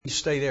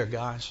Stay there,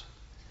 guys.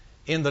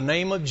 In the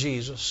name of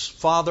Jesus,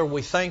 Father,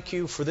 we thank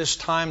you for this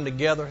time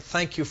together.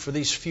 Thank you for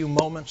these few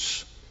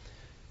moments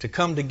to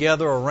come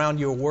together around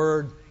your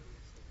word,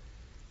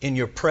 in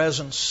your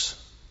presence,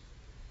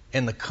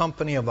 in the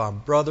company of our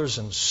brothers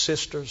and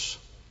sisters,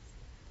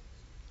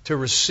 to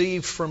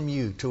receive from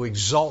you, to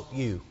exalt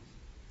you.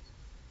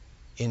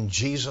 In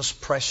Jesus'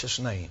 precious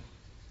name,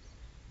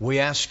 we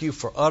ask you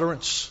for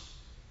utterance,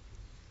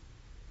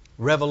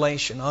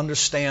 revelation,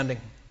 understanding.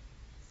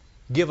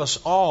 Give us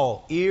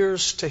all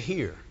ears to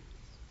hear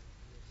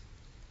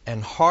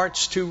and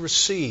hearts to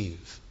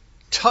receive.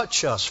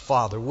 Touch us,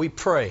 Father, we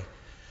pray,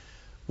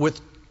 with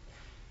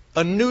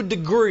a new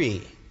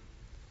degree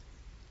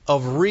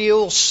of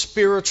real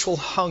spiritual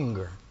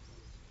hunger.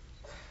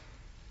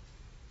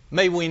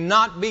 May we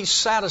not be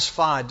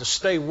satisfied to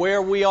stay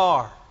where we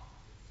are.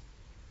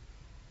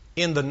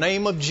 In the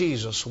name of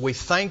Jesus, we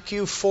thank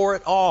you for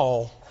it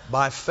all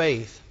by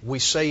faith. We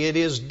say it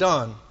is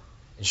done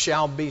and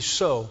shall be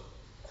so.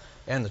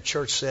 And the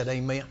church said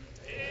amen.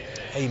 Amen.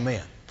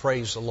 Amen.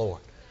 Praise the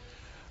Lord.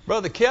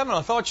 Brother Kevin,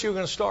 I thought you were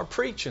going to start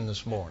preaching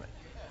this morning.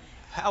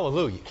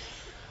 Hallelujah.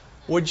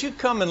 Would you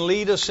come and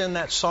lead us in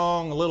that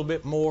song a little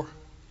bit more?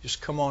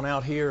 Just come on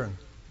out here and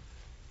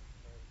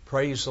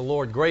praise the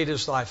Lord. Great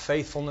is thy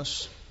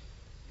faithfulness.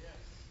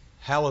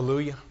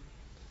 Hallelujah.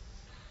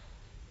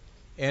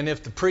 And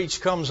if the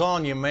preach comes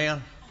on you,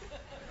 man,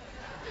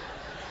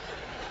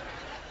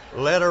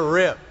 let her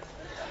rip.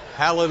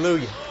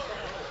 Hallelujah.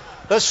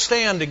 Let's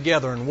stand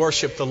together and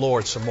worship the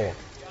Lord some more.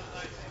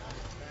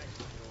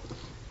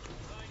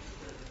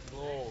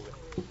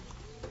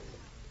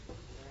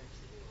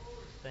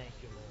 Thank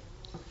you, Lord.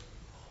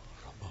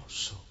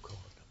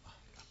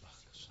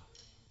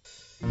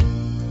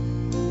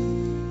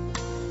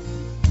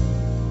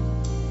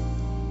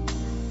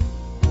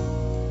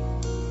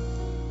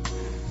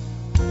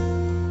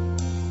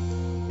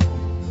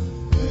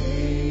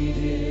 Great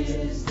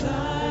is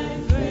thy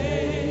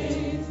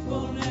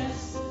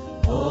faithfulness,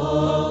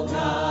 O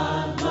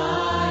God,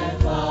 my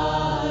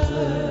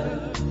Father.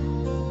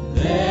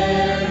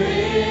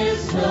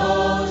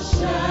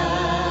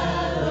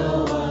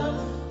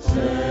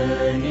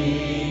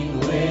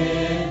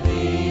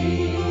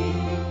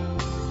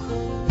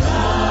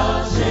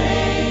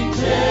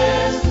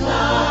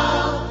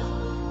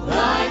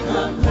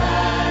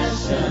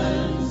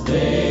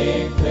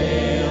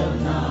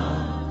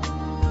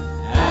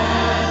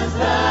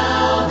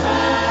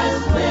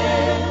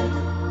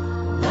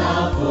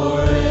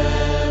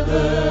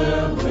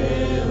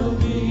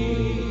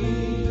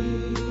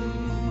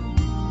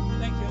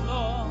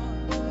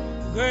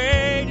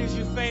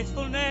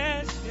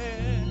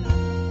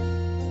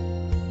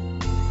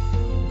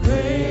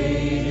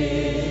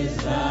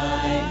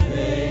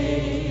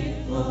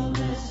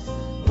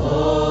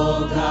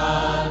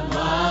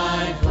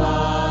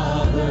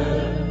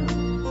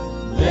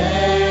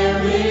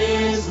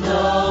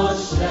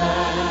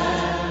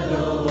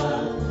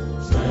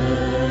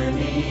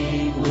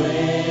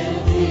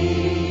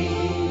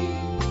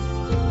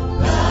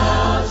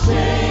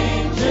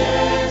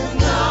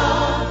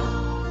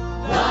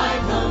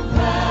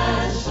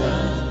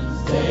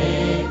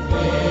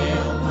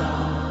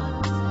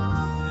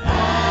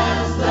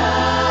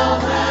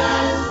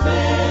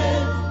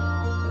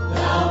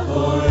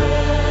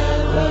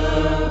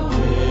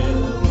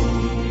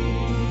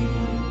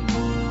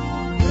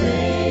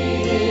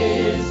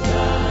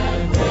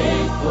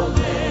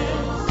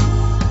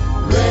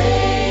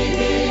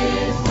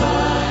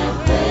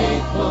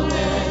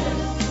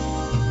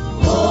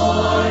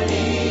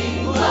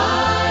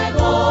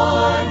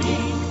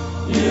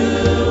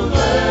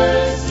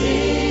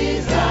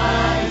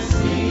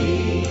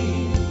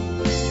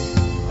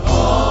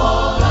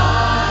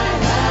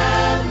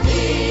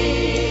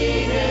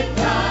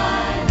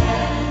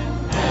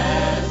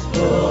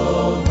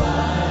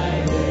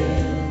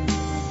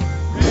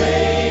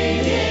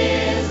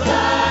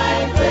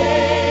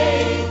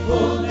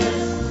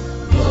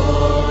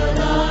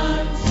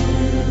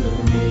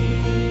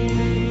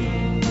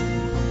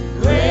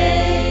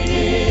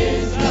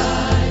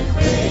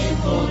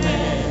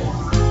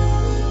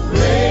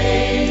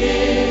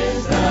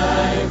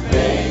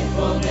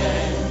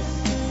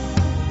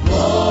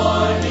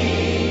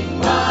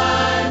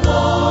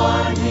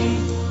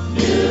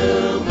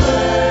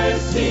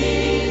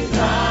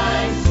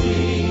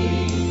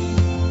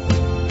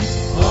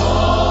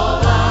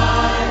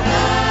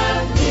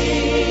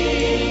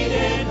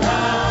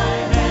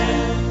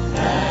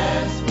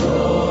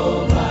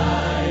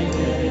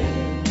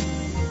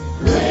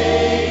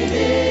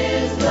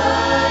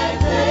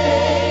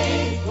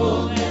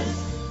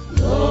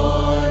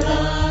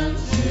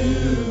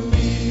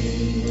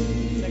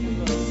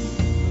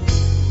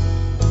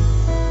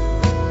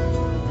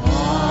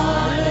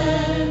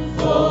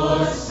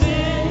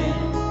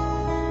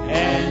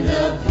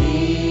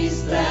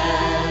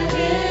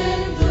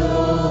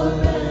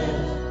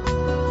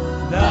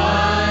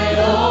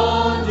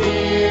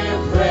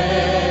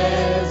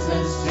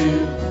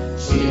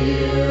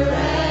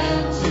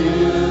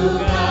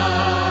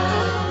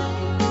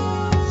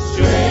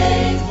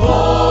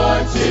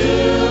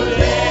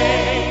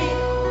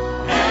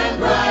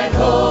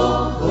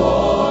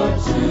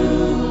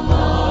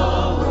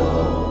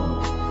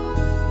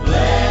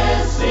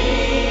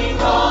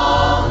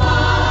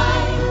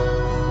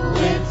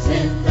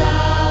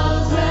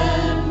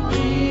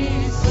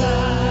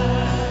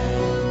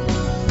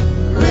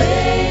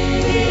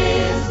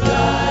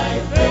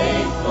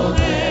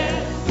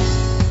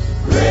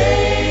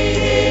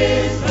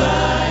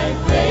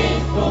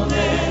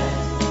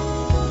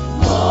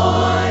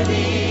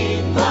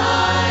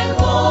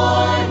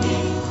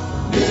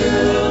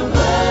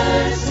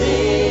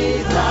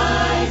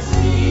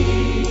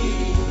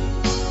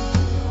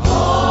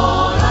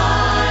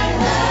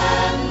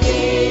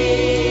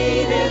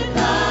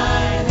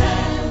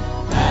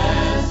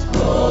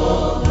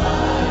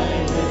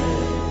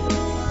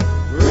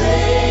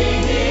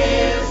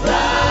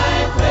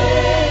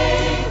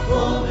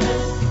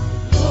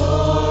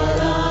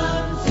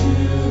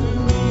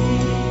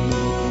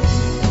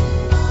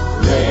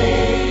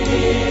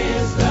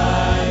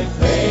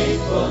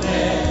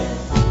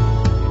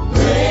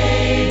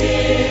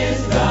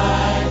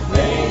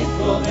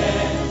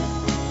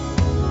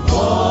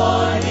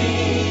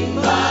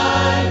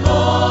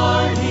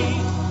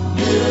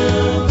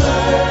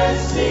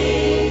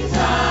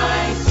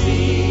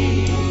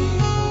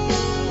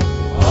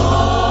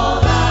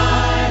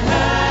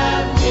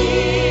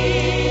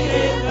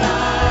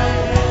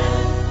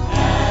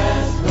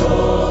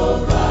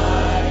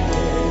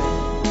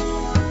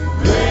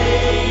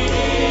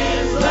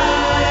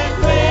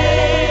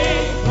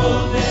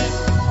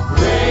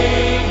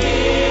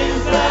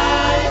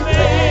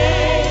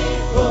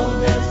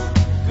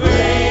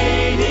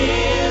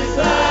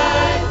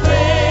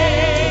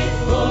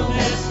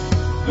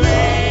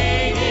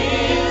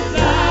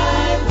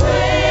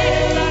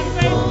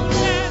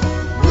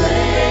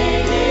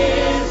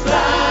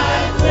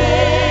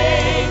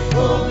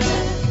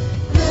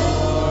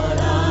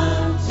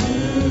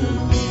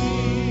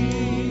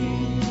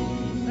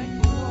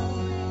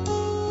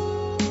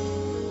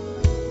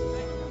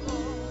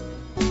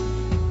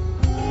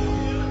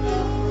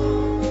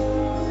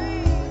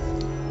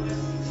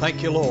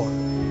 Thank you, Lord.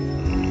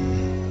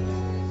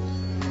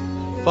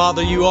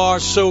 Father, you are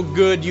so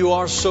good. You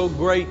are so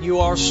great.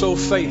 You are so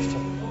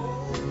faithful.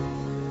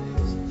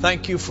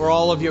 Thank you for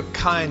all of your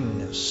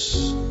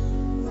kindness,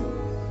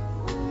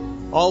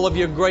 all of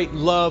your great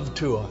love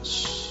to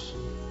us,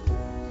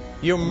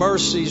 your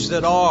mercies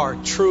that are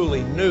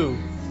truly new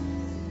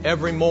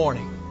every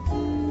morning.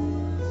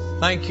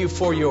 Thank you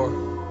for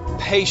your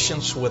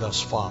patience with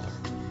us, Father,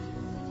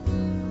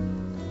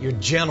 your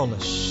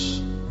gentleness.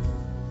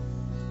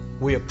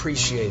 We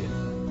appreciate it.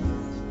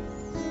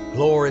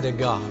 Glory to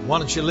God. Why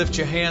don't you lift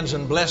your hands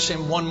and bless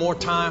Him one more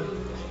time?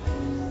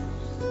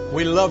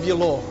 We love you,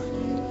 Lord.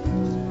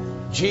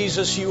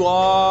 Jesus, you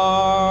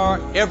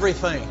are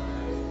everything.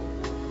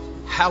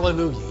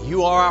 Hallelujah.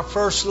 You are our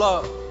first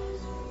love.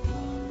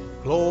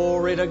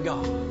 Glory to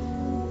God.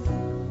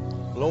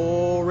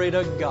 Glory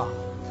to God.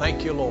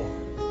 Thank you, Lord.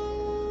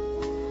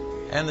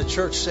 And the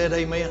church said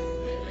amen.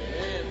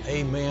 Amen.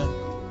 Amen.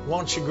 Why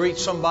don't you greet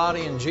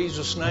somebody in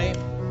Jesus' name?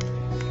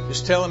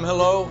 Just tell them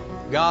hello.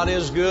 God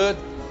is good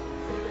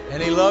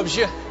and He loves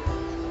you.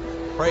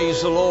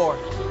 Praise the Lord.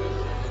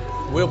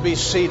 We'll be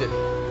seated.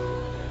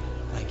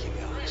 Thank you,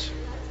 guys.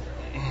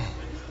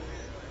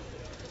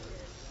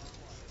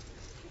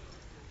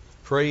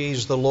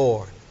 Praise the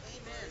Lord.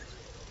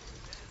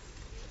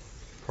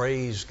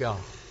 Praise God.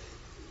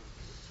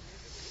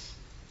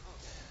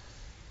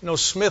 You know,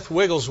 Smith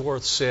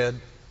Wigglesworth said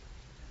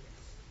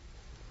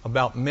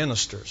about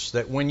ministers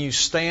that when you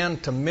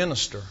stand to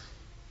minister,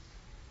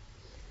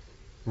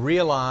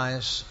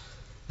 realize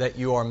that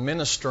you are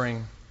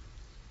ministering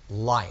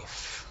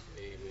life.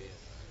 Amen.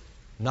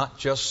 Not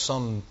just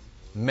some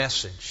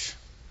message,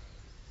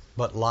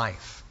 but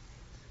life.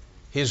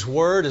 His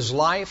word is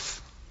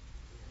life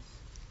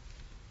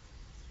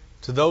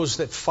to those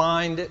that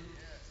find it.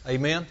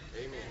 Amen.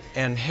 Amen.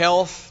 And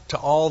health to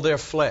all their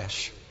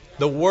flesh.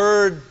 The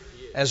word,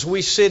 as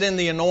we sit in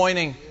the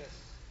anointing,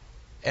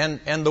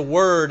 and the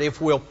word, if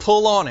we'll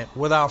pull on it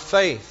with our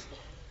faith,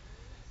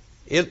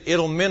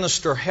 it'll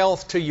minister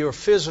health to your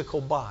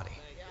physical body.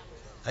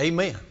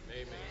 Amen.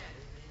 Amen.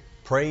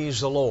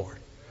 Praise the Lord.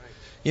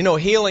 You know,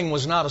 healing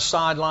was not a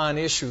sideline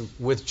issue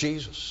with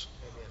Jesus.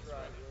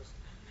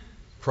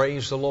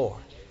 Praise the Lord.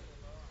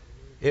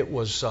 It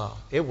was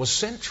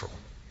central.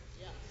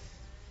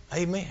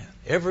 Amen.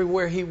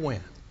 Everywhere He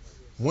went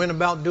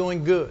about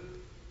doing good,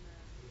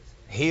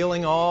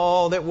 healing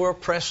all that were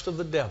oppressed of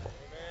the devil.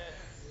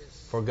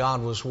 For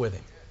God was with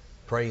Him.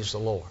 Praise the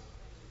Lord.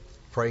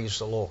 Praise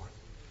the Lord.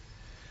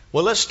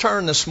 Well, let's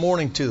turn this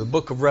morning to the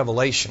book of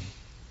Revelation,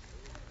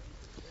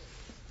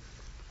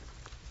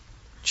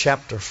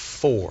 chapter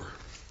 4.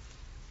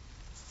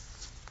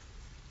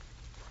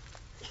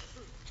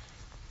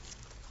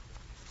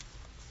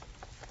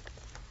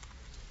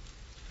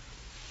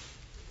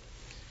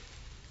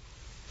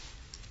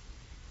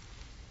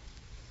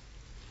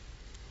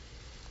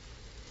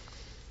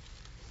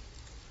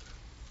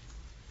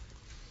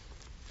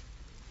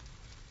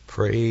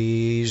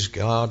 Praise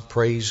God,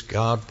 praise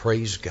God,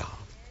 praise God.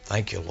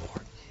 Thank you, Lord.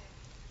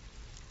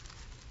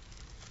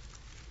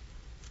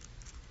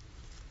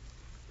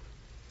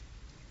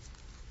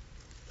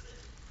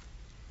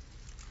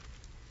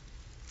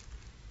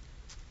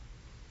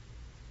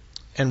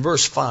 And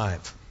verse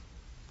 5,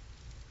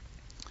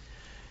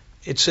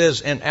 it says,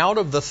 and out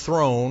of the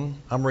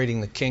throne, I'm reading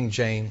the King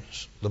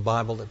James, the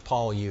Bible that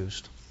Paul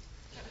used.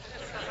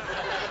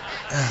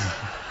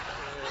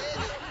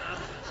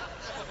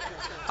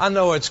 I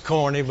know it's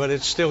corny, but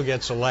it still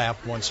gets a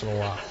laugh once in a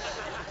while.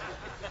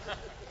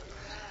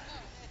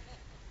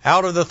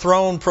 Out of the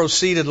throne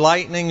proceeded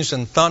lightnings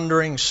and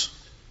thunderings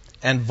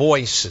and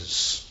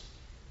voices.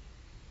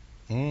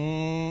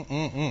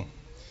 You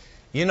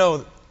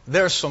know,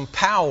 there's some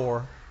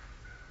power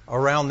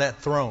around that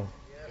throne.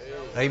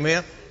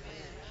 Amen?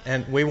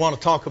 And we want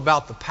to talk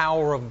about the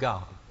power of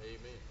God.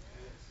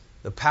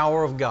 The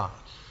power of God.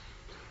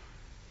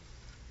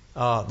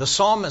 The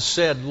psalmist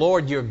said,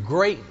 Lord, your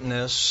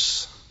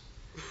greatness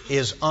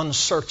is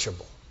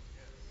unsearchable.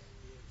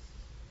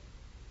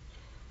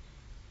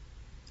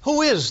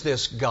 Who is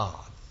this God?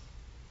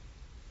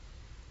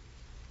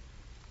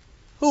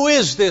 Who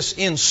is this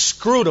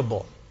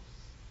inscrutable,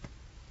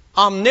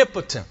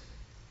 omnipotent?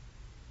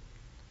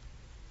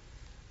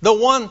 The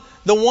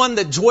one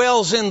that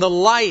dwells in the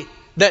light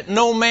that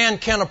no man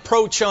can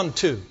approach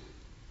unto.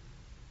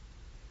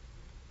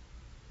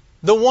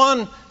 The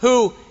one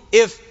who,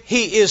 if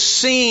He is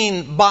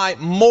seen by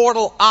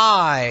mortal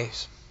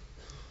eyes,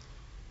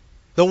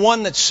 the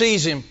one that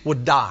sees Him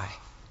would die.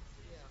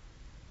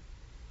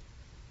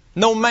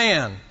 No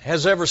man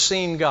has ever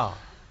seen God.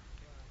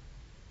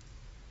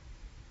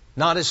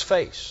 Not His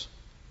face.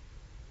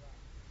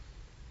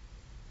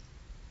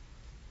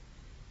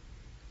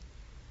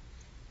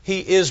 He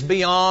is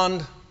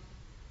beyond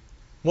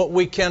what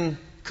we can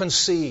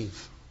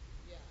conceive.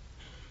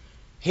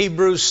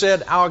 Hebrews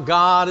said our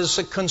God is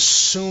a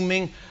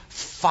consuming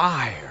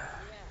fire.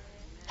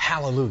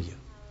 Hallelujah.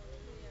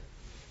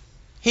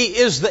 He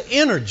is the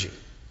energy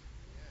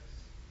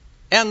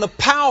and the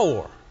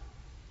power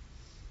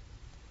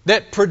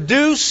that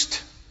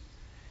produced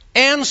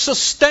and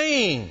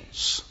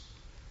sustains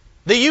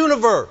the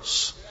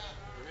universe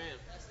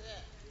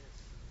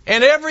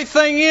and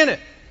everything in it.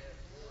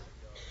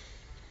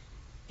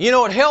 You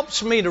know, it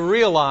helps me to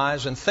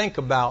realize and think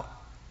about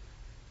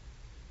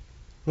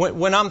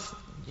when I'm,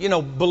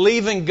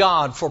 believing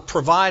God for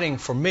providing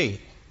for me.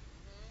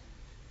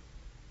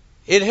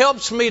 It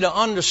helps me to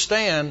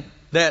understand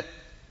that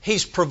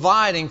He's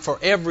providing for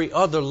every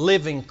other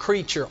living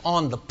creature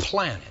on the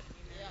planet.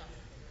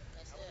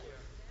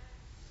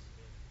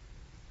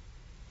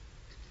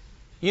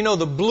 You know,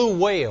 the blue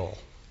whale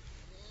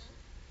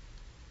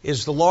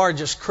is the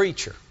largest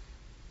creature.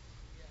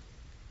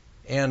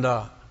 And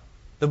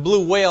the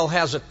blue whale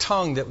has a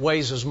tongue that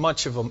weighs as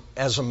much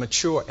as a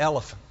mature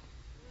elephant.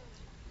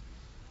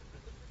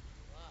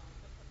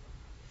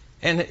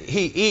 And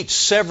he eats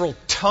several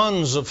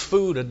tons of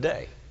food a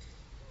day.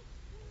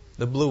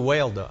 The blue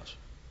whale does.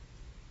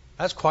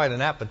 That's quite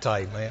an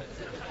appetite, man.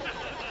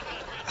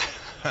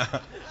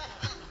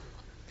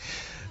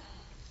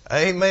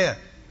 Amen.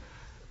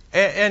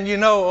 And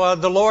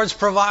the Lord's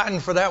providing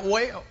for that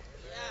whale.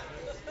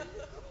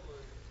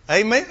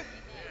 Amen.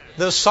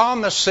 The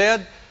psalmist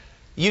said,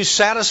 "You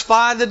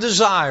satisfy the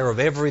desire of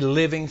every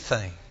living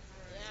thing."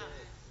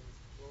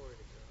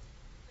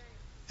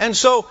 And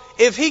so,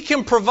 if He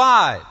can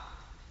provide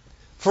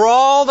for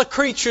all the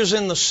creatures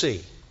in the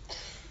sea,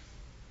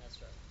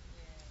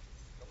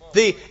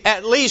 the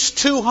at least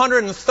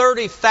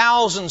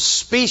 230,000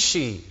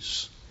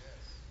 species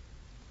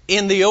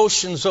in the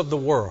oceans of the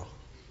world,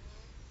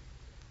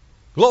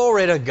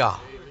 glory to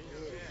God.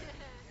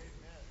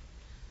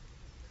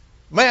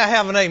 May I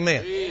have an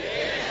amen?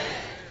 Amen.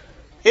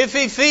 If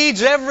He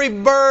feeds every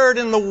bird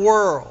in the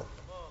world,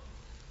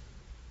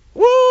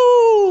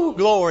 woo,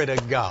 glory to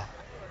God.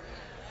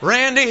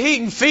 Randy, He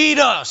can feed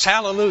us.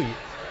 Hallelujah.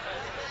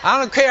 I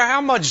don't care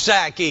how much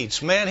Zach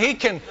eats, man. He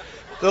can.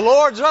 The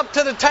Lord's up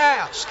to the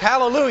task.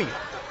 Hallelujah.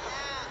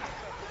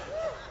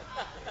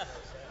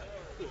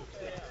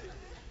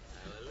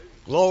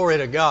 Glory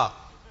to God.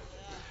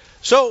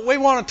 So we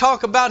want to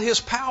talk about His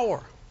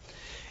power.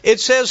 It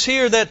says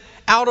here that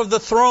out of the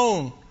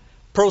throne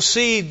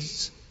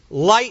proceeds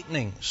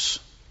lightnings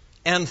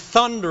and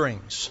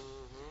thunderings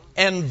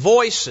and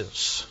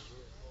voices.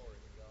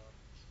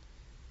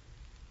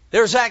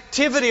 There's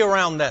activity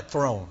around that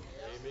throne.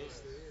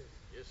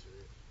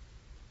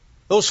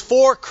 Those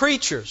four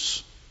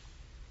creatures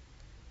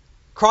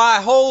cry,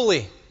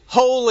 "Holy,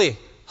 holy,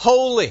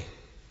 holy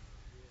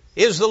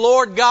is the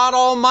Lord God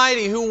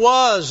Almighty, who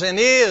was and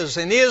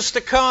is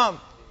to come."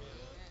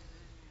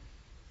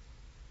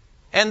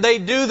 And they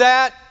do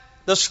that,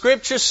 the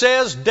Scripture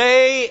says,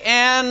 day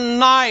and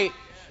night,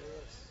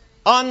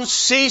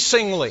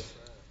 unceasingly.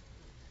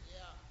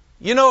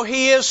 You know,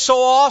 He is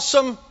so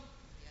awesome,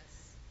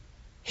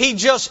 He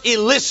just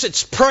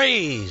elicits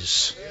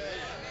praise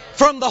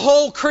from the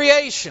whole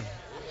creation.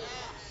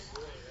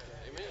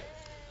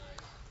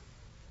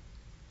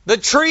 The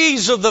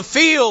trees of the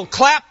field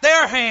clap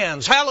their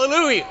hands.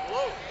 Hallelujah.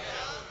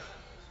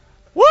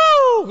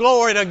 Woo!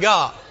 Glory to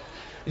God.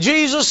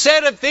 Jesus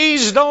said, if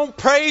these don't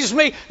praise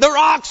me, the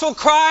rocks will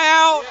cry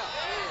out.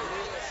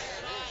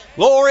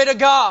 Glory to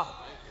God.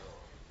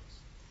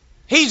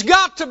 He's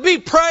got to be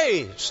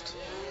praised.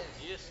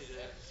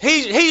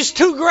 He's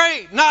too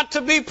great not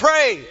to be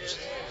praised.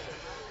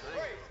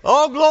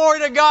 Oh, glory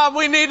to God.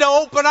 We need to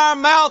open our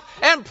mouth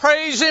and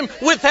praise Him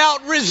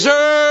without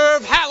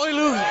reserve.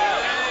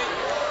 Hallelujah.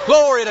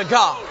 Glory to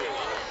God.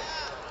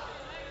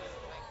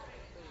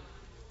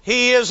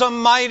 He is a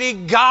mighty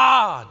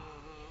God.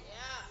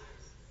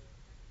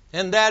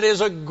 And that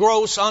is a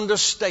gross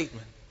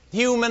understatement.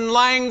 Human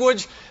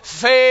language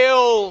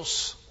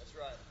fails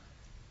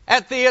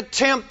at the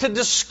attempt to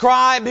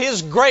describe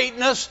His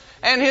greatness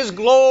and His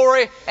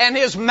glory and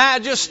His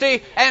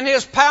majesty and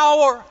His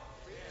power.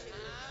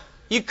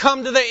 You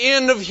come to the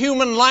end of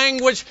human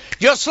language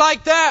just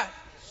like that.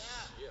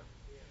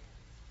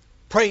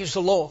 Praise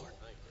the Lord.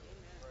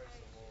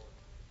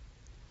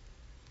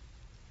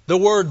 The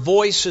word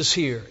voices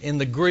here in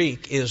the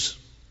Greek is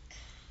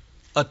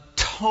a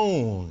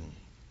tone.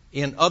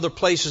 In other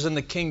places in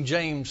the King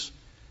James,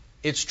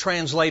 it's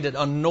translated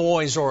a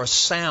noise or a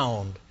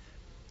sound.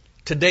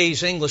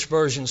 Today's English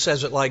version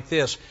says it like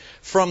this: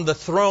 from the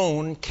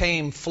throne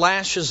came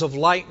flashes of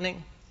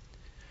lightning,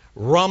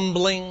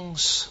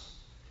 rumblings,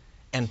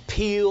 and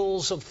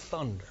peals of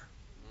thunder.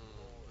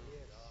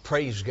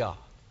 Praise God.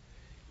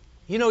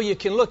 You know, you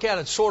can look at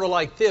it sort of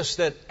like this,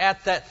 that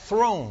at that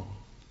throne,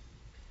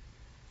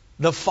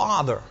 the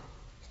Father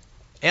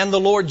and the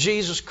Lord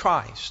Jesus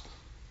Christ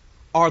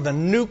are the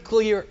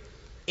nuclear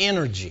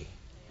energy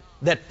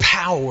that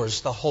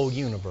powers the whole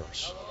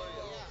universe.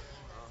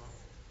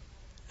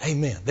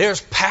 Amen.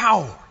 There's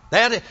power.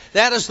 That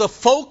is the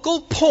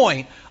focal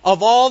point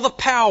of all the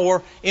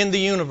power in the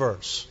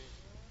universe.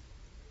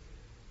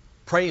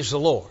 Praise the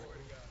Lord.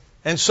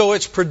 And so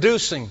it's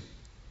producing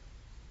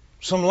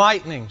some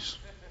lightnings,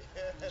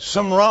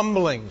 some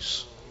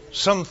rumblings,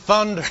 some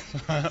thunder.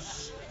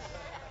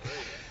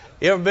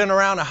 You ever been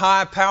around a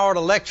high-powered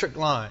electric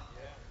line?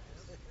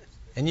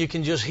 And you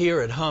can just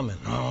hear it humming.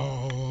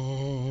 Oh.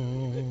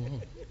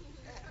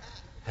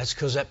 That's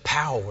because that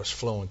power was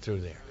flowing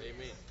through there.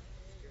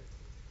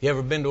 You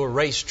ever been to a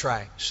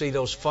racetrack? See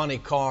those funny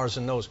cars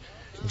and those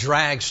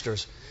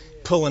dragsters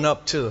pulling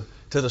up to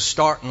the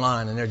starting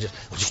line, and they're just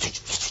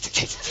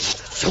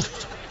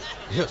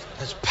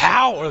there's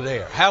power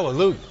there.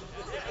 Hallelujah.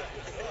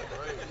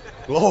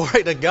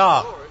 Glory to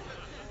God.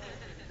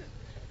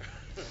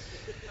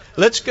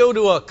 Let's go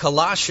to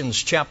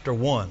Colossians chapter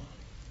 1.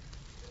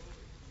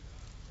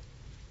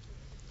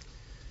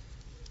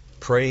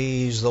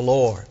 Praise the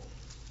Lord.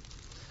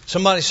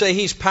 Somebody say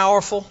He's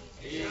powerful.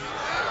 He's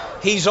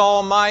powerful. He's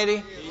almighty.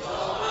 He's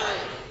almighty.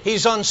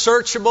 He's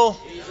unsearchable.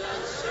 He's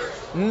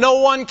unsearchable.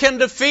 No one can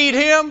defeat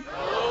Him.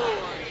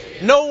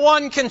 No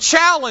one can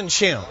challenge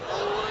Him.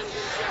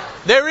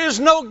 There is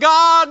no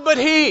God but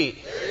He.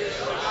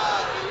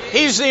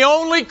 He's the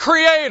only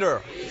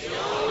Creator.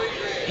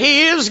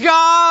 He is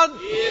God.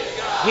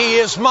 He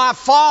is my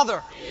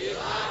Father.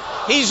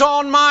 He's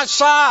on my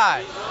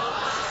side.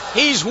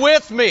 He's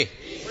with me.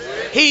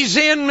 He's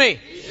in me.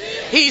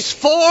 He's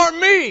for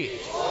me.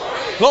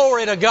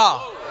 Glory to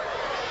God.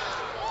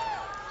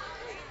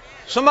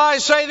 Somebody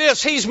say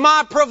this. He's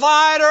my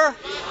provider.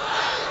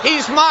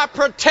 He's my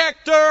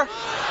protector.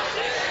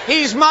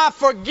 He's my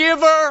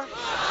forgiver.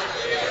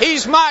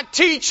 He's my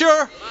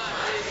teacher.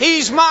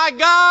 He's my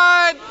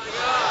guide.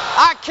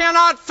 I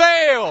cannot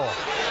fail.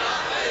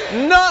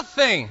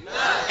 Nothing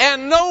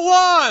and no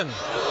one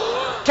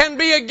can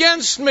be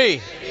against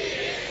me.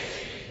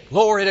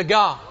 Glory to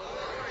God.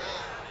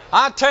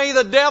 I tell you,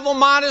 the devil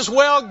might as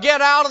well get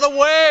out of the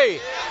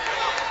way.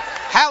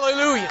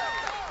 Hallelujah.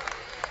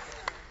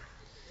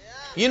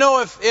 You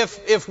know,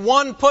 if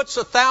one puts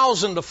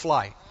 1,000 to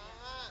flight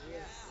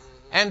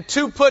and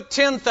two put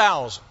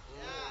 10,000,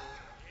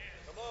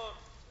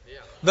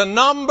 the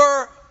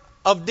number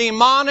of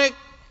demonic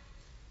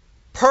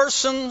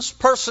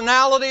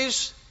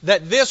personalities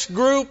that this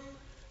group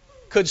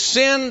could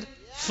send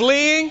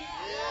fleeing,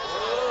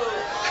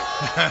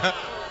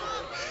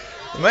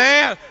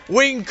 man,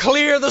 we can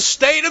clear the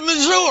state of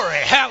Missouri.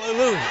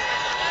 Hallelujah.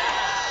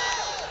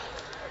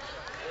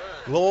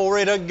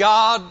 Glory to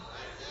God.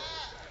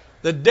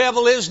 The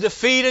devil is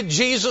defeated.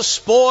 Jesus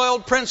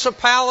spoiled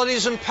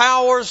principalities and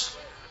powers,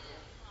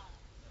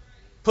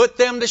 put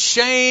them to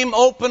shame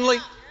openly,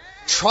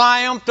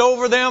 triumphed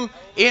over them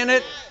in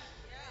it.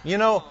 You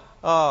know,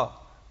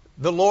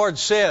 the Lord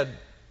said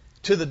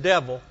to the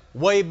devil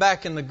way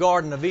back in the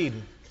Garden of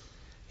Eden,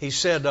 He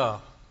said, the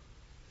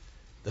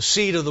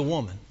seed of the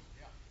woman,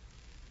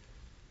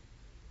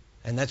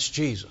 and that's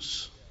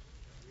Jesus,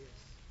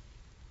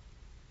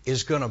 you're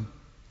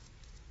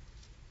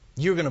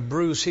going to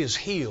bruise his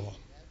heel.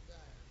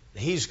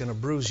 He's going to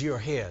bruise your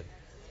head.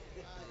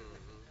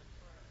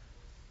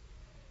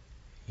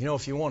 You know,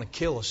 if you want to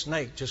kill a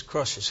snake, just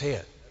crush his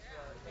head.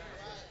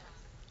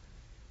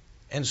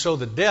 And so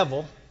the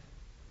devil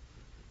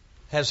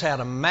has had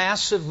a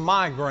massive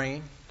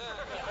migraine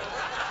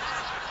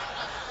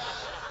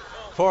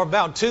for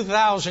about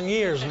 2,000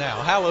 years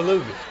now.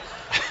 Hallelujah.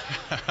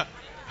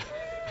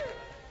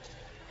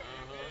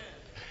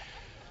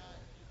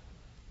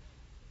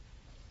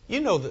 You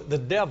know, the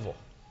devil,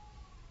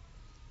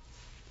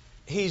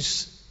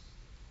 he's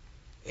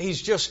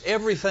just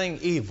everything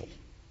evil,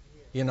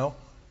 you know.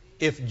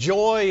 If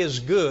joy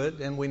is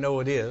good, and we know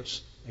it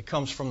is, it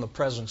comes from the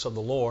presence of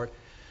the Lord.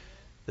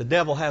 The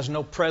devil has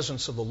no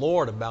presence of the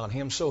Lord about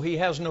him, so he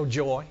has no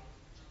joy.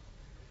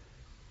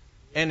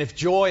 And if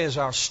joy is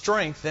our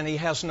strength, then he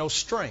has no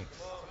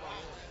strength.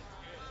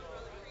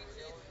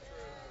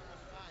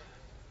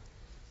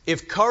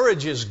 If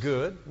courage is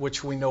good,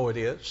 which we know it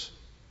is,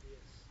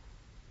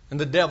 and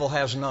the devil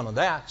has none of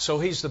that, so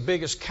he's the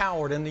biggest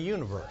coward in the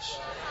universe.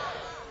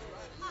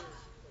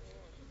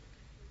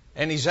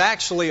 And he's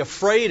actually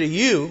afraid of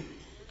you,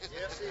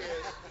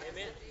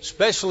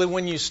 especially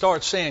when you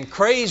start saying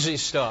crazy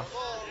stuff.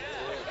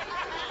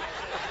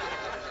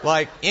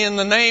 Like, in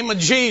the name of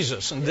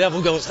Jesus. And the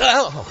devil goes,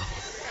 oh.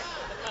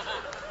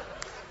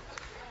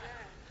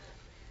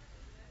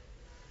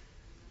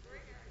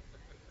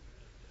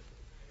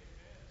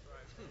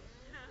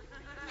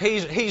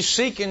 He's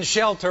seeking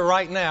shelter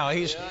right now.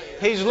 He's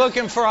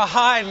looking for a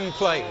hiding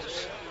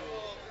place.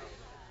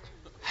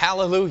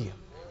 Hallelujah.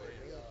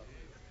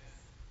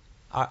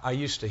 I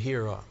used to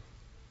hear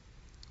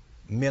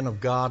men of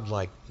God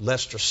like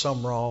Lester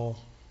Sumrall,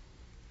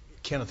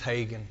 Kenneth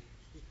Hagin,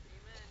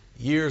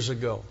 years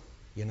ago,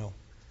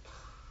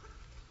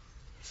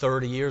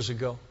 30 years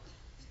ago,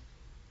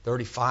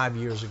 35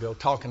 years ago,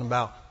 talking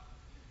about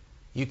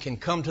you can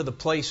come to the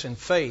place in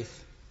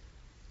faith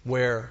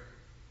where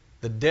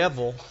the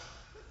devil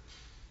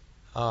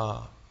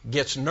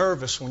gets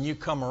nervous when you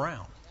come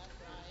around.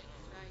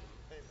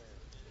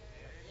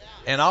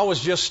 And I was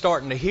just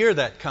starting to hear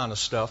that kind of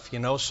stuff,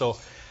 so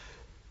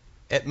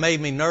it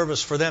made me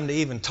nervous for them to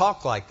even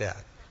talk like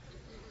that.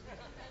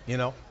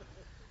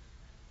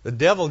 The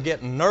devil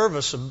getting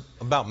nervous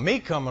about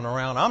me coming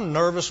around. I'm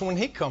nervous when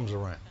he comes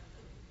around.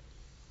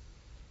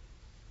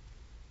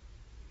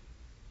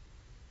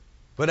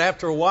 But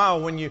after a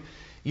while, when you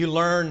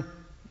learn,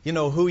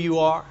 who you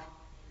are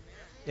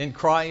in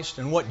Christ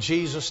and what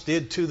Jesus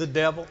did to the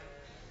devil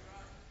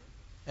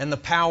and the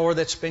power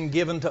that's been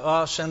given to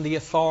us and the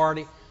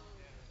authority,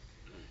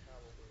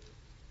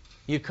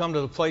 you come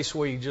to the place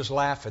where you just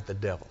laugh at the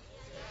devil.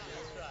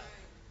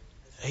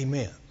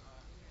 Amen.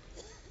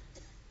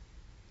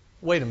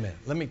 Wait a minute.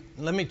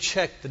 Let me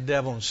check the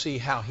devil and see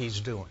how he's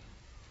doing.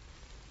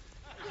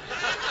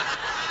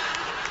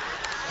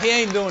 He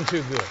ain't doing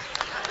too good.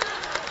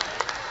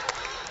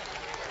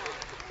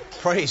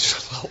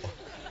 Praise the Lord.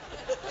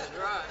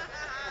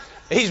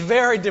 He's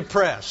very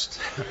depressed.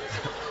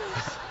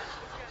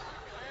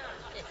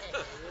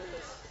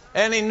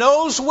 And he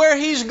knows where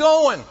he's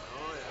going.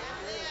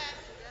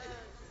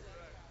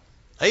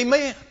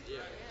 Amen.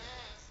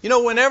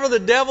 Whenever the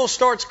devil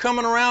starts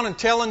coming around and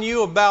telling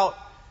you about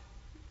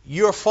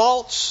your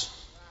faults,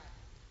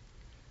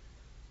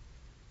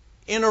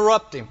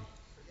 interrupt him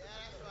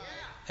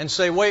and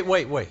say,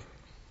 wait.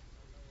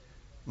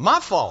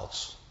 My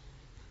faults?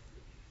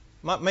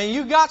 Man,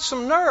 you got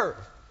some nerve.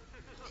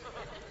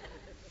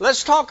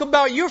 Let's talk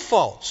about your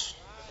faults.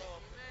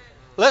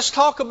 Let's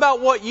talk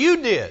about what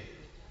you did.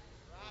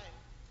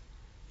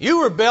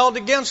 You rebelled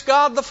against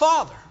God the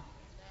Father.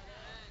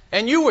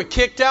 And you were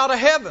kicked out of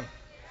heaven.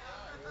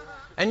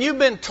 And you've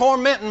been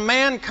tormenting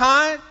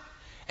mankind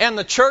and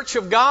the church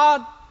of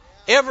God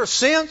ever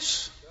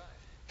since.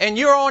 And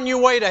you're on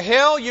your way to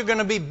hell. You're going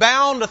to be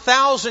bound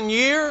 1,000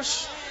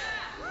 years.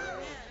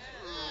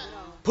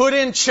 Put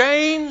in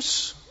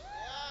chains.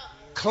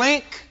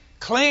 Clink,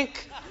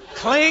 clink,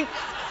 clink.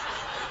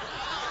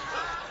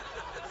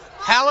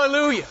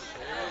 Hallelujah.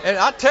 And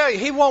I tell you,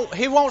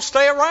 he won't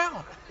stay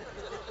around.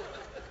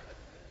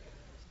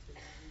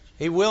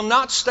 He will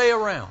not stay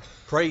around.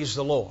 Praise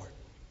the Lord.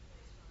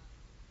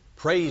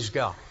 Praise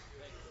God.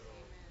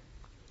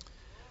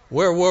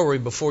 Where were we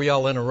before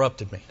y'all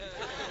interrupted me?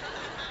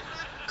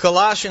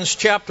 Colossians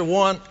chapter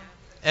 1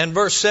 and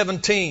verse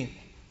 17.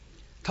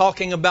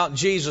 Talking about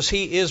Jesus.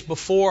 He is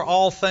before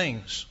all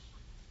things.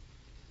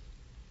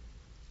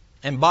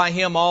 And by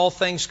Him all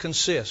things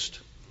consist.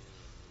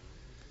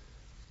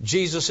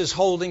 Jesus is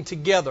holding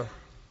together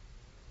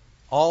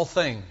all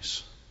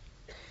things.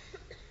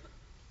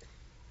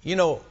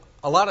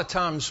 A lot of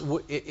times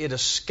it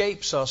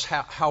escapes us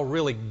how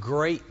really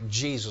great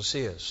Jesus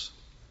is.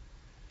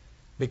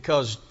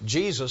 Because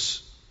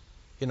Jesus,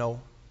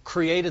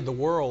 created the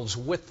worlds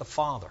with the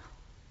Father.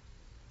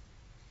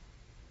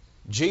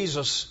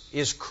 Jesus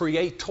is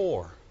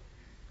creator.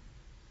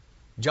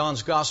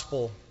 John's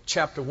Gospel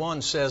chapter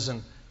 1 says,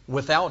 and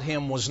without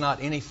Him was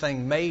not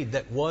anything made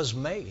that was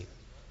made.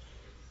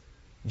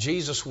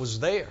 Jesus was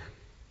there.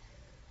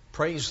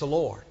 Praise the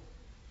Lord.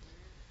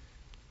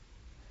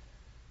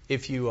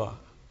 If you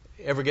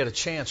ever get a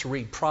chance,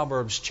 read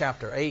Proverbs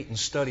chapter 8 and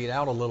study it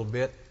out a little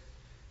bit.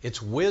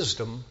 It's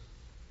wisdom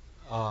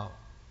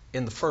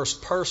in the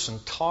first person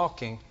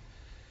talking.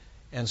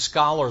 And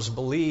scholars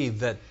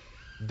believe that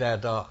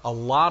a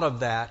lot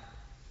of that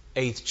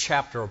 8th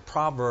chapter of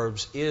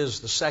Proverbs is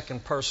the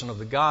second person of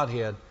the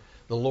Godhead,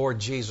 the Lord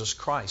Jesus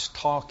Christ,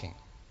 talking.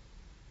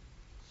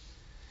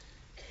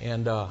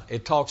 And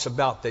it talks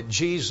about that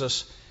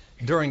Jesus,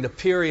 during the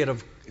period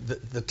of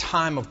the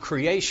time of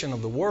creation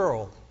of the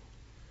world,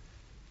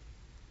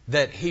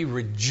 that He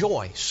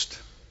rejoiced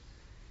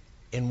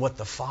in what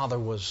the Father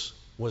was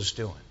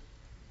doing.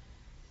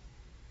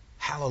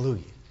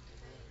 Hallelujah.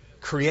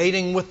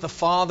 Creating with the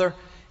Father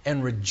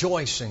and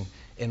rejoicing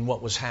in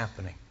what was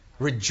happening.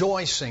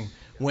 Rejoicing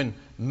when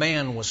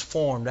man was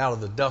formed out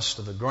of the dust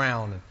of the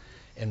ground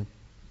and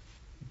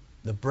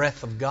the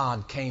breath of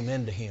God came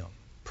into him.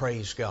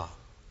 Praise God.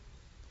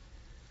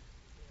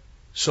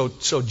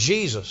 So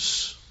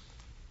Jesus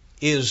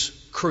is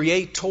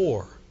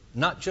creator,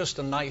 not just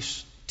a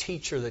nice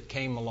teacher that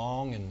came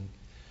along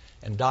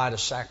and died a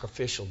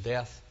sacrificial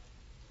death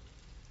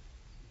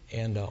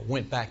and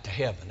went back to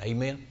heaven.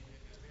 Amen?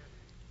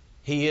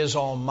 He is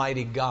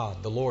Almighty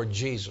God, the Lord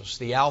Jesus,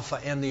 the Alpha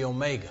and the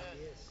Omega.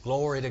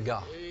 Glory to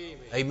God.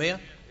 Amen?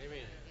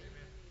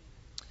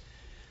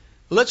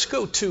 Let's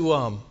go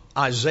to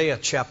Isaiah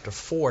chapter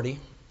 40.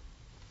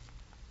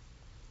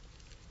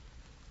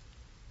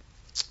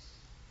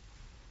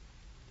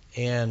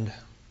 And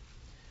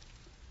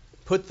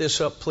put this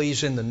up,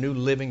 please, in the New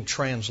Living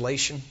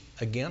Translation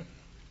again.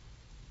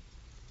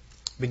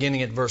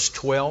 Beginning at verse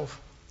 12,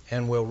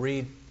 and we'll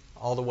read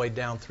all the way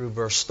down through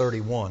verse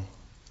 31.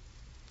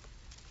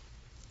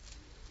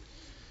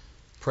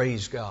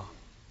 Praise God.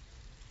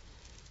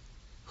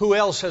 Who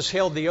else has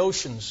held the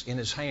oceans in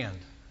His hand?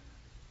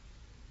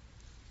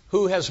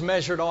 Who has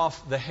measured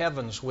off the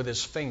heavens with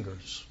His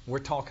fingers? We're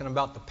talking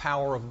about the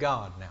power of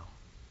God now.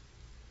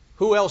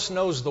 Who else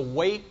knows the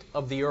weight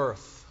of the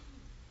earth,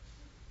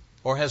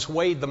 or has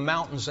weighed the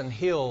mountains and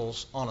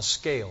hills on a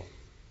scale?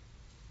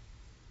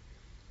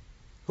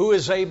 Who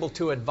is able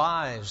to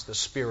advise the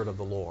Spirit of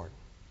the Lord?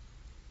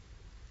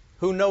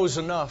 Who knows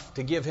enough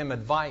to give Him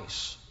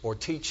advice or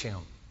teach Him?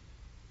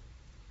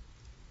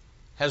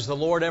 Has the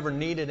Lord ever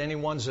needed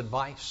anyone's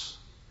advice?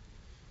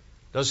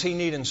 Does he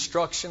need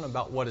instruction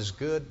about what is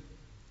good?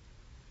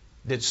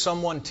 Did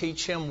someone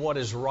teach him what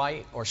is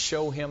right or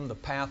show him the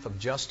path of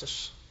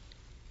justice?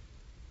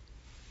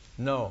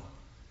 No.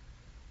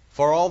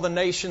 For all the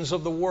nations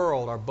of the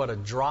world are but a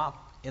drop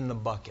in the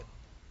bucket.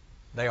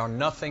 They are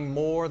nothing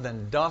more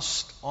than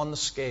dust on the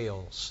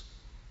scales.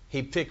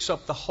 He picks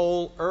up the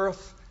whole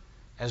earth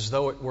as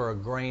though it were a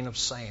grain of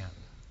sand.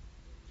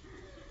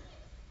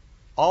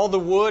 All the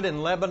wood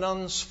in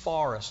Lebanon's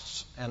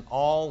forests and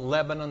all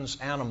Lebanon's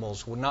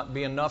animals would not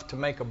be enough to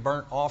make a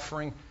burnt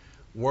offering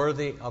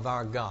worthy of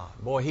our God.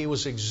 Boy, he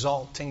was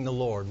exalting the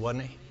Lord,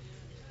 wasn't he?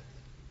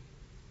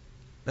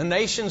 The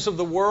nations of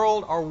the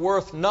world are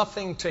worth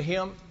nothing to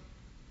him.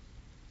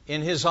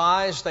 In his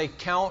eyes, they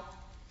count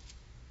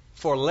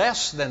for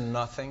less than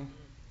nothing,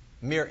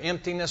 mere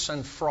emptiness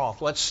and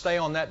froth. Let's stay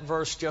on that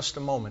verse just a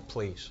moment,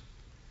 please.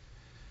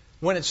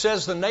 When it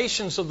says the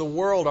nations of the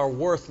world are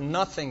worth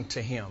nothing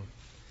to him,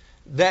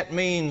 that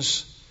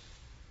means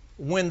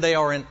when they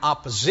are in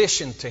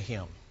opposition to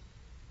him.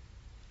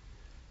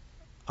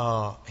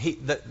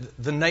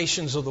 The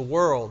nations of the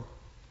world,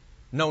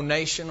 no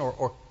nation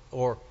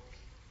or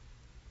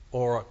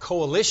a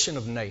coalition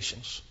of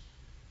nations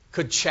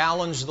could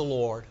challenge the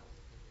Lord,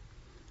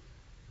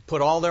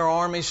 put all their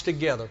armies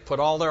together, put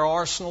all their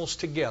arsenals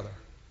together.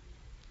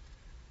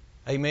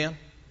 Amen?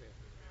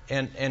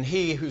 And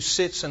he who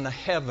sits in the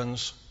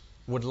heavens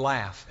would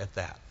laugh at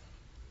that.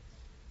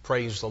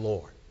 Praise the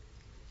Lord.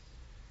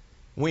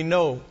 We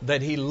know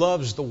that he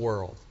loves the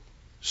world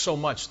so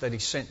much that he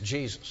sent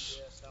Jesus.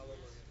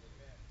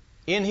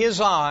 In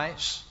his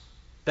eyes,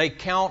 they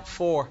count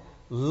for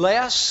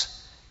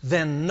less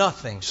than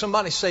nothing.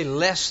 Somebody say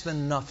less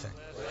than nothing.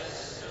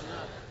 Less than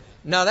nothing.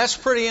 Now that's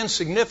pretty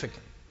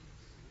insignificant.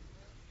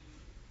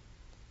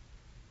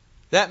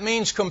 That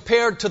means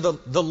compared to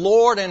the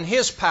Lord and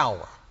his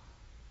power,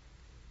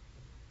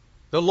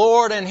 the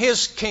Lord and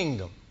his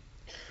kingdom,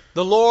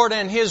 the Lord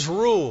and his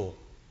rule.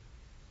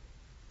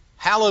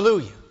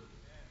 Hallelujah.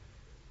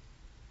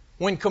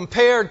 When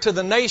compared to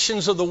the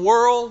nations of the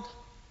world,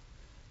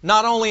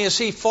 not only is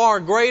he far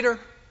greater,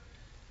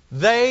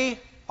 they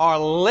are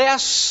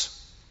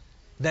less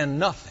than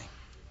nothing.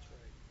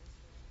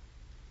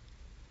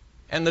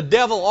 And the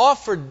devil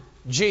offered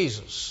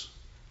Jesus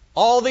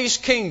all these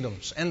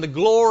kingdoms and the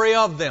glory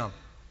of them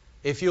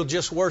if you'll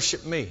just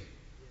worship me.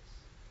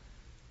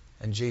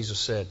 And Jesus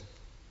said,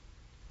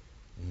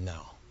 no.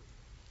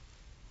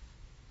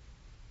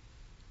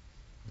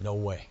 No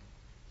way.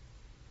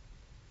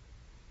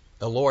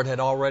 The Lord had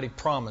already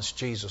promised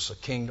Jesus a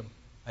kingdom.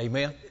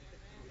 Amen?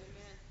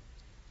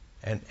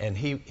 And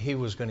he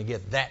was going to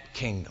get that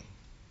kingdom.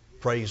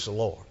 Praise the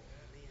Lord.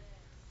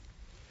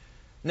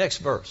 Next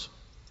verse.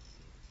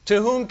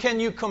 To whom can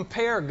you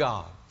compare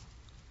God?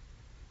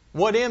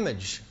 What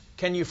image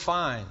can you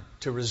find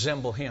to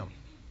resemble him?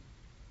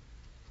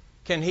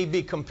 Can he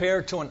be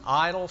compared to an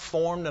idol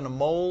formed in a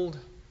mold,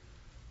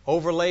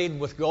 overlaid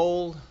with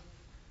gold,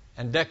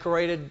 and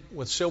decorated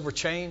with silver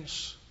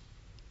chains?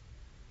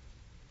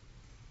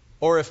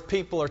 Or if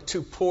people are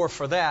too poor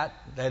for that,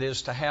 that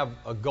is to have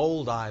a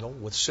gold idol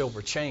with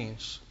silver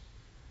chains,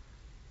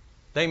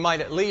 they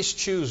might at least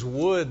choose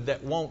wood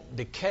that won't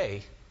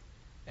decay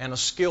and a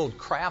skilled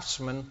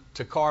craftsman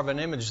to carve an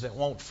image that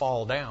won't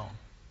fall down.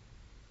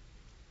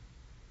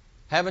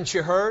 Haven't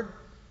you heard?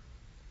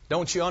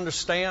 Don't you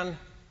understand?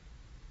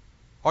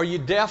 Are you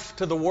deaf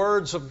to the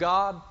words of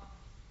God?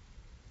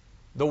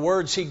 The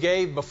words he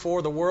gave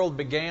before the world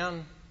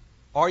began?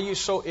 Are you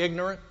so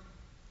ignorant?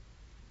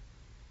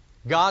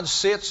 God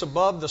sits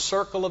above the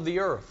circle of the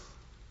earth.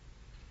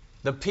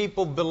 The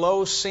people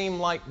below seem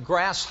like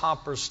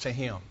grasshoppers to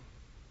him.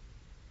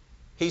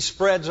 He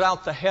spreads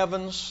out the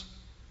heavens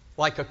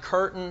like a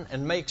curtain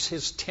and makes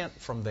his tent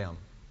from them.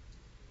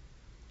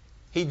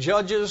 He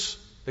judges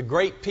the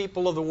great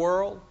people of the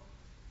world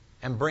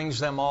and brings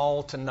them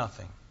all to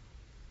nothing.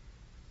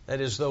 That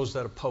is, those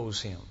that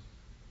oppose him.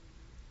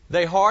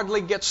 They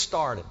hardly get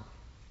started,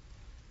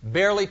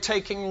 barely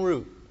taking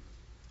root,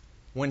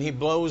 when he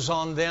blows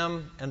on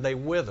them and they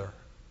wither.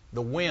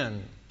 The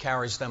wind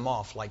carries them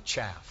off like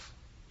chaff.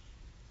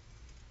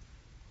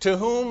 To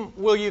whom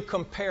will you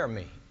compare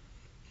me?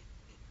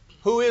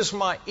 Who is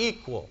my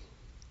equal?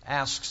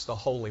 Asks the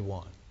Holy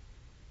One.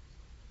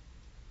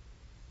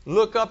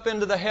 Look up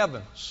into the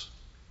heavens.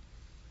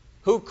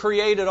 Who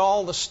created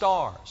all the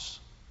stars?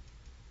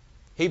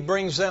 He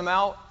brings them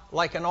out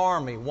like an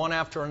army, one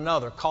after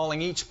another,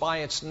 calling each by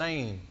its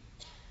name.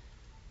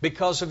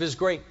 Because of his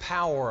great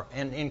power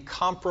and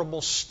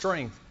incomparable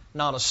strength,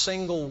 not a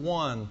single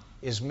one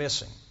is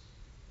missing.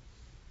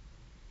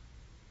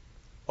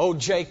 O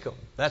Jacob,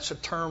 that's a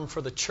term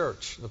for the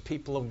church, the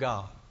people of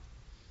God.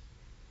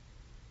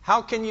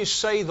 How can you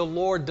say the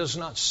Lord does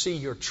not see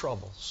your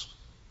troubles?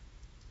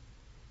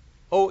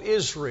 O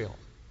Israel,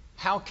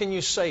 how can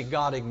you say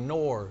God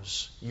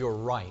ignores your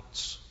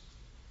rights?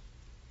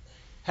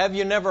 Have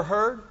you never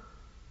heard?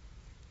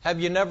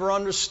 Have you never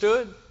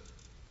understood?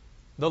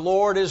 The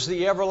Lord is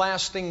the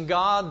everlasting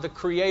God, the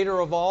creator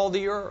of all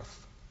the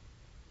earth.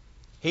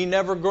 He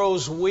never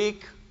grows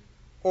weak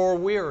or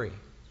weary.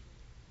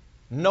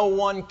 No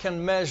one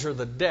can measure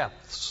the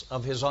depths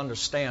of His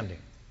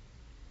understanding.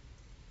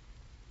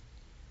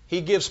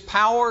 He gives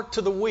power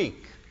to the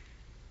weak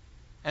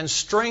and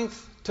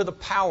strength to the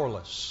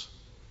powerless.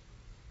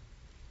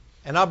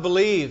 And I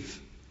believe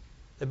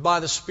that by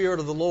the Spirit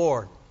of the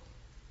Lord,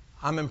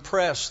 I'm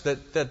impressed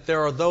that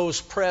there are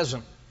those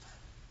present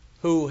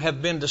who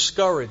have been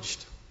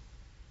discouraged.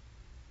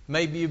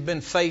 Maybe you've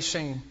been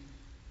facing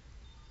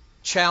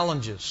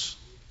challenges,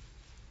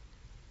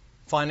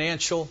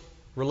 financial,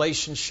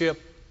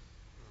 relationship,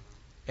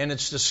 and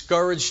it's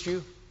discouraged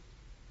you.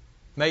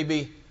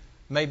 Maybe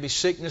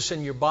sickness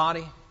in your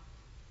body.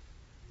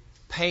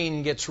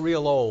 Pain gets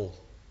real old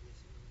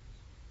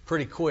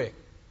pretty quick.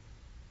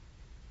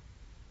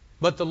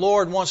 But the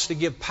Lord wants to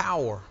give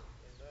power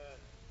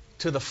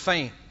to the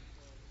faint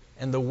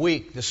and the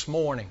weak this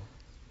morning,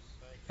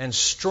 and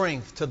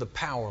strength to the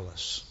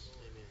powerless.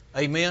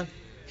 Amen.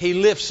 He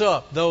lifts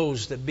up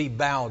those that be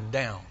bowed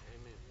down.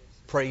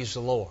 Praise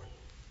the Lord.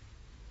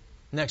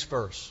 Next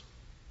verse.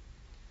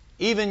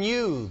 Even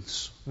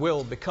youths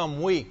will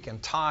become weak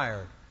and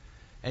tired,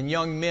 and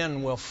young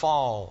men will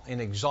fall in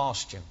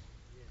exhaustion.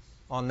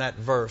 On that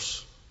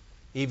verse,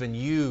 even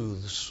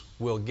youths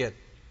will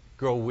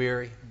grow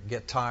weary,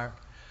 get tired.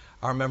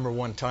 I remember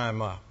one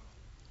time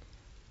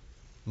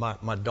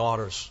my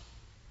daughters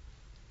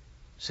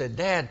said,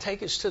 "Dad,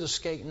 take us to the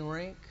skating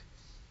rink.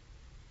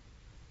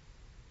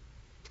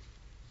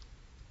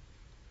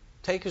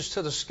 Take us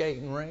to the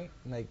skating rink."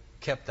 And they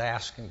kept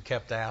asking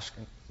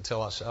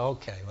until I said,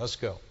 "Okay, let's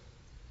go."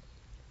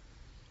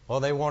 Well,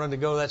 they wanted to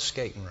go to that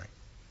skating rink.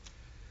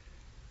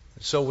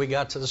 So we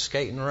got to the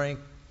skating rink,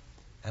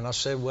 and I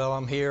said, "Well,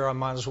 I'm here, I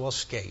might as well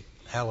skate."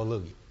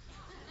 Hallelujah.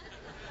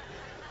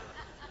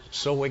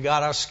 So we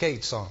got our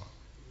skates on.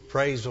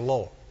 Praise the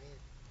Lord.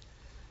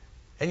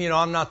 And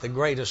I'm not the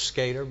greatest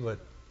skater, but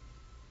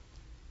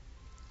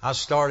I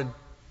started,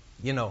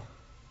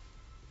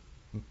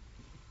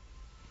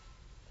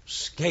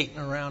 skating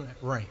around that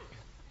rink.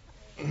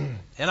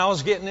 And I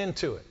was getting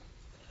into it.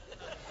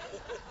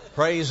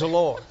 Praise the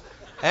Lord.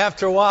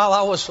 After a while,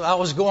 I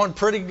was going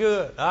pretty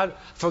good. I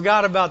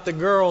forgot about the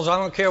girls. I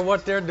don't care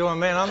what they're doing,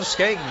 man. I'm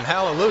skating.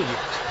 Hallelujah.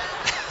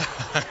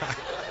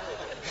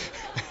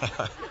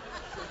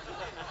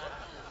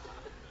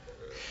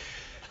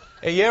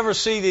 Hey, you ever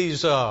see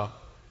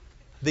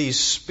these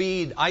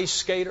speed ice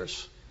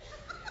skaters?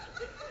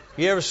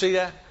 You ever see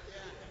that?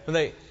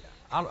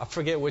 I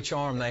forget which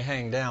arm they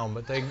hang down,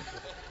 but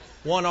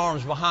one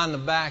arm's behind the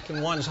back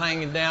and one's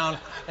hanging down,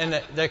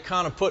 and they're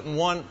kind of putting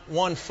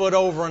one foot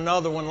over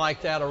another one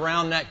like that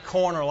around that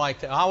corner like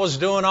that. I was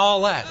doing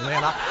all that,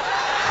 man.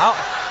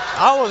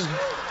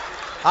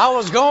 I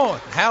was going.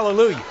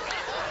 Hallelujah.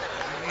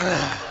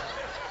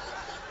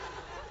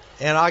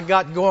 And I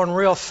got going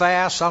real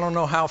fast. I don't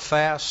know how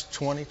fast,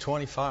 20,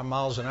 25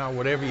 miles an hour,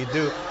 whatever you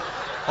do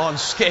on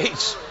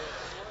skates.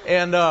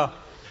 And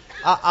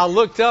I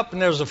looked up,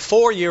 and there's a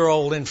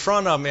 4-year-old in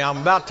front of me. I'm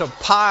about to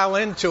pile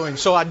into him.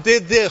 So I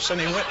did this,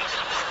 and he went.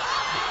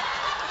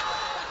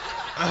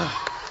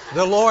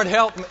 The Lord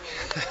help me.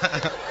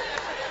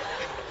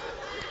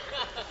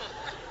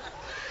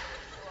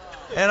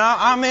 And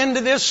I'm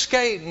into this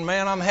skating,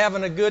 man. I'm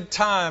having a good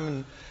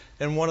time.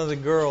 And one of the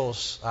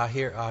girls, I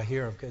hear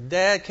him,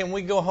 "Dad, can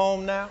we go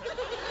home now?"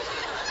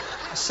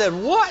 I said,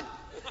 "What?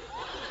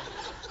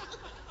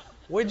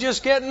 We're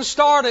just getting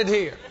started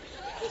here."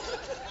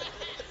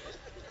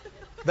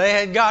 They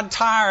had got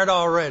tired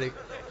already.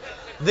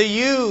 The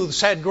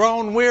youths had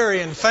grown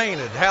weary and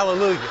fainted.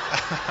 Hallelujah.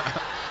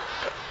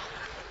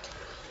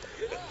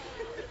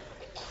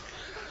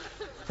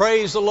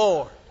 Praise the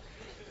Lord.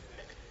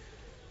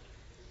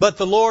 But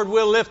the Lord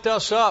will lift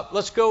us up.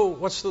 Let's go.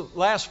 What's the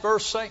last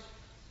verse say?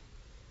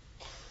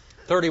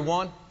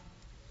 31.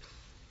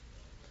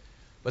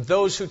 But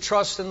those who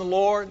trust in the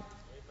Lord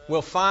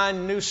will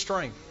find new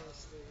strength.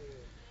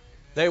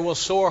 They will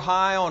soar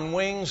high on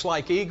wings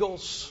like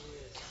eagles.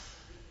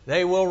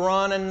 They will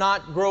run and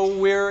not grow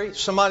weary.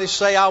 Somebody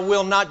say, "I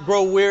will not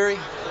grow weary."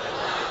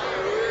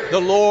 The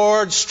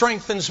Lord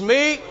strengthens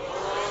me.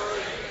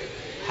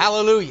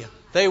 Hallelujah.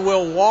 They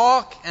will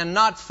walk and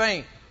not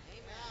faint.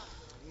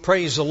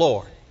 Praise the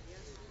Lord.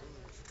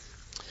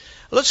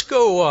 Let's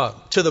go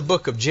to the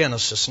book of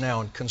Genesis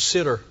now and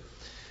consider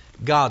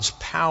God's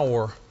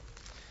power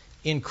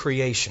in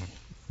creation.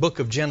 Book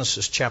of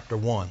Genesis, chapter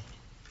 1.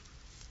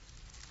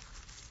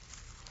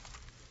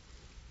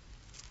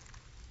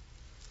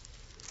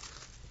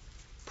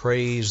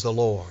 Praise the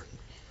Lord.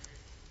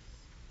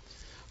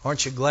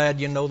 Aren't you glad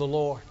you know the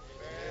Lord?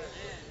 Amen.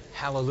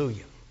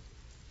 Hallelujah.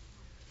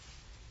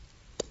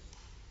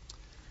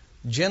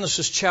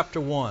 Genesis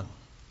chapter 1.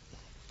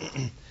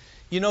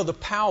 The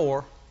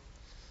power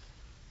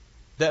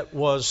that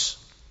was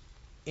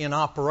in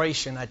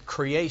operation at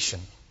creation,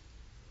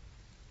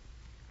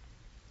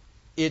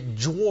 it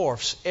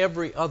dwarfs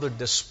every other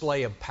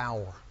display of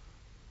power.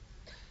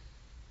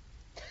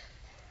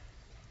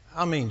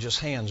 I mean, just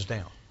hands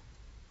down.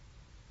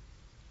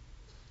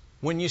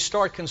 When you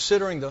start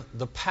considering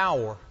the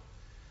power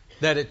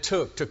that it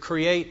took to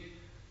create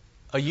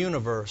a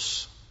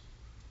universe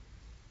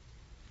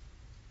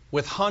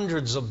with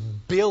hundreds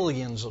of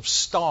billions of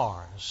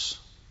stars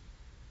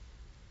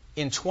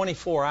in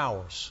 24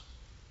 hours.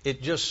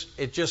 It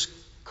just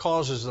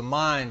causes the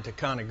mind to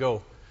kind of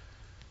go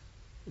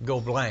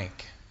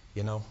blank,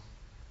 you know.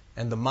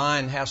 And the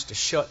mind has to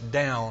shut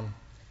down,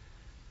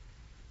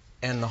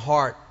 and the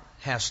heart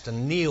has to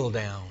kneel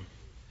down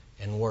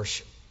and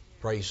worship.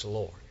 Praise the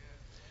Lord.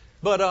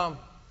 But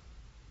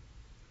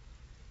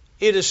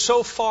it is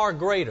so far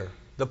greater,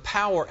 the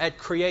power at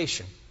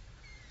creation,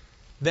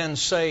 than,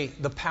 say,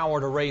 the power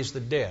to raise the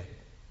dead.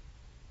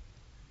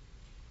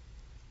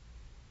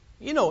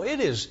 You know, it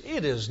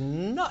is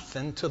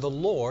nothing to the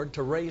Lord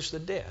to raise the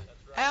dead.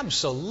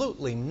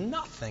 Absolutely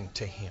nothing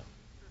to Him.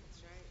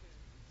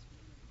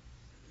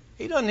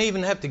 He doesn't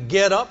even have to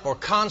get up or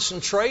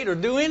concentrate or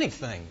do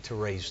anything to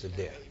raise the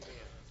dead.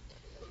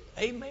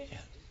 Amen.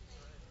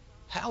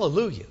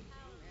 Hallelujah.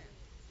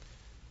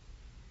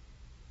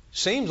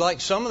 Seems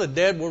like some of the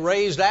dead were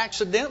raised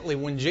accidentally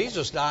when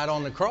Jesus died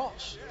on the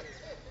cross.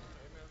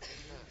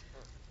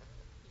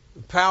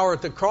 The power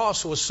at the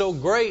cross was so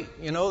great,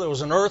 you know, there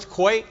was an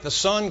earthquake, the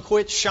sun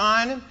quit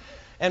shining,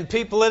 and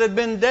people that had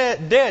been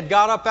dead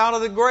got up out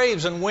of the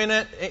graves and went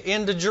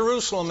into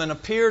Jerusalem and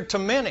appeared to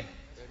many.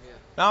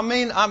 I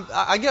mean,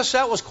 I guess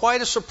that was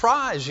quite a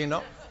surprise, you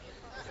know.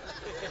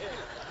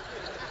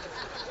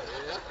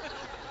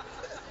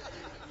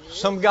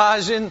 Some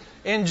guys in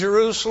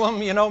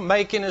Jerusalem, you know,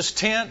 making his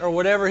tent or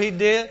whatever he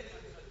did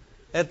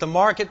at the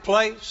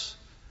marketplace.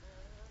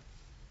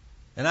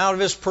 And out of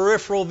his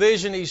peripheral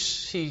vision,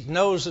 he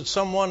knows that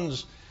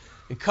someone's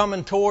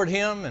coming toward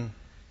him,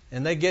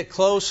 and they get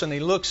close, and he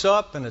looks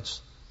up, and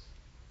it's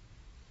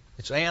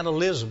Aunt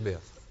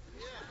Elizabeth,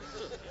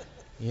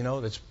 you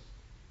know, that's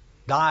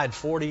died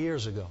 40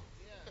 years ago.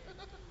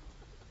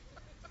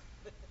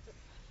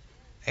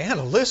 Aunt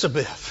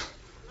Elizabeth.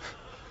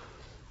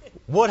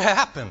 What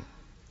happened?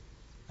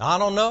 I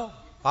don't know.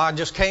 I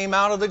just came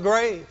out of the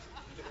grave.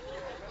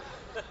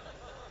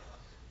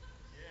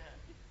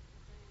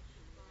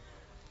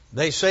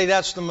 They say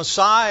that's the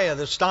Messiah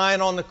that's dying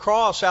on the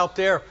cross out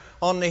there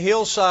on the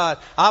hillside.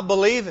 I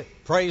believe it.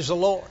 Praise the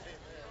Lord.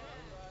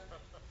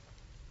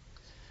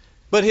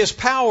 But His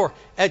power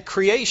at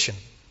creation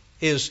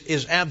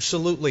is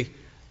absolutely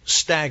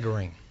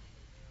staggering.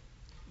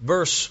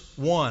 Verse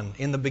 1,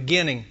 in the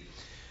beginning,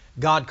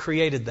 God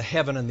created the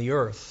heaven and the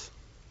earth.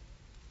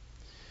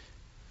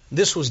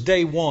 This was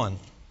day one.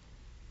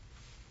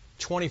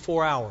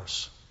 24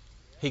 hours.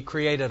 He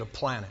created a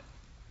planet.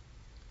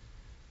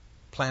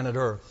 Planet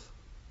Earth.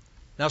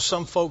 Now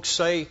some folks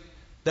say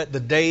that the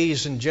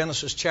days in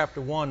Genesis chapter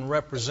 1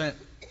 represent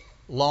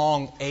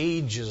long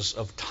ages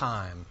of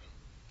time.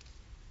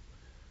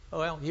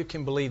 Well, you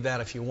can believe that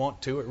if you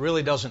want to. It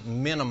really doesn't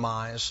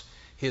minimize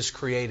His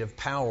creative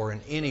power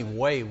in any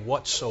way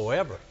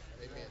whatsoever.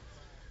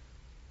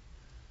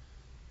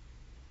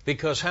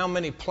 Because how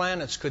many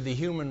planets could the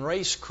human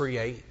race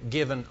create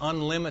given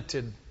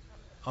unlimited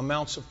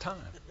amounts of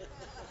time?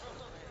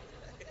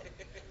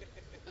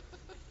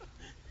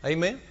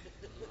 Amen?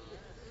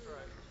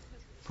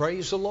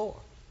 Praise the Lord.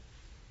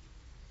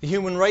 The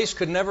human race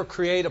could never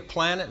create a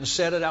planet and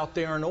set it out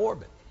there in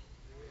orbit.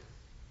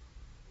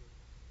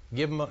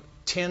 Give them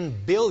 10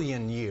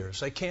 billion years.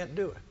 They can't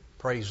do it.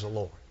 Praise the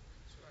Lord.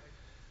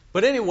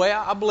 But anyway,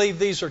 I believe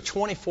these are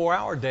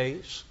 24-hour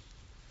days.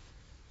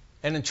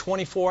 And in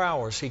 24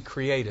 hours, He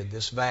created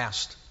this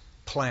vast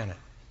planet.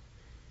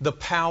 The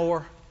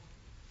power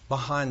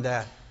behind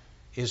that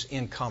is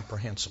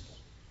incomprehensible.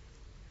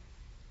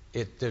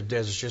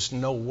 There's just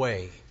no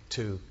way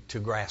to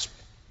grasp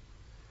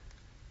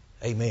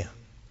it. Amen.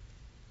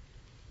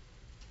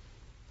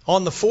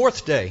 On the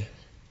fourth day,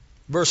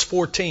 verse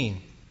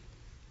 14,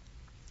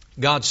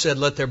 God said,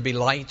 "Let there be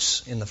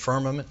lights in the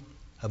firmament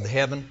of the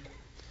heaven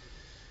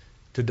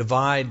to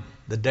divide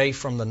the day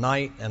from the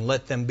night, and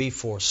let them be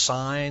for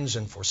signs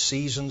and for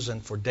seasons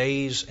and for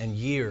days and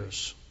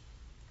years.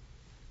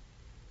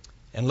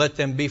 And let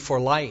them be for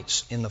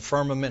lights in the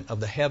firmament of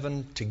the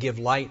heaven to give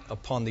light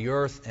upon the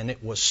earth." And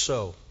it was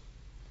so.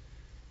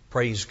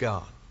 Praise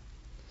God.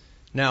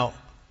 Now,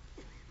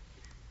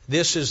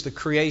 this is the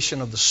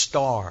creation of the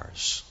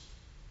stars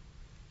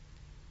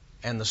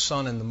and the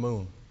sun and the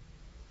moon.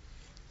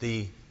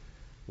 The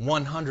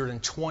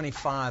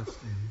 125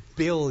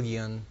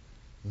 billion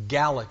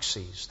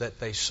galaxies that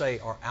they say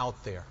are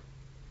out there.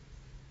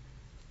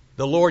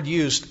 The Lord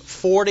used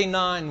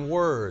 49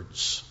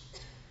 words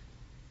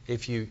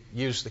if you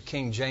use the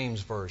King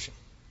James Version.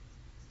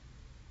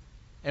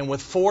 And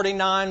with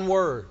 49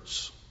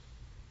 words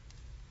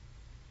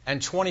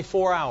and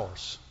 24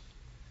 hours,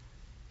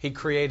 He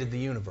created the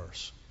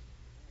universe.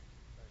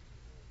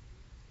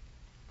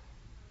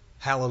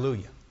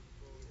 Hallelujah.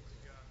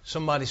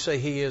 Somebody say,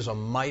 He is a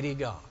mighty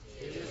God.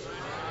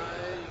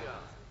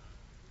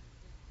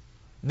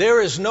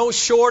 There is no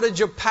shortage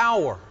of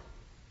power.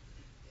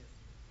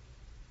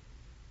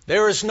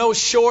 There is no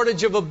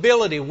shortage of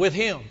ability with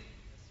Him.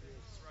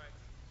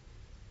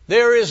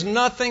 There is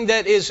nothing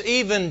that is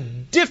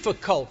even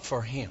difficult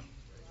for Him.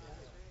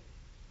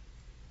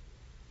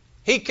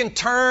 He can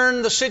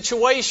turn the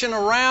situation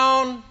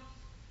around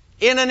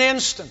in an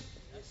instant.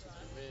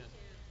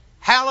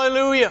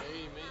 Hallelujah.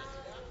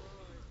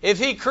 If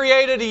He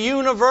created a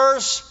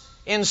universe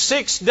in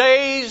 6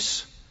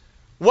 days,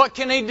 what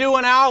can He do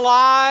in our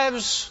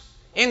lives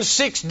in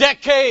 6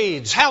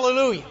 decades?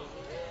 Hallelujah.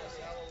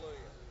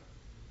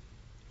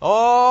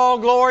 Oh,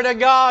 glory to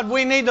God.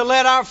 We need to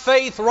let our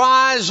faith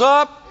rise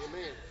up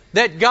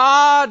that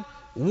God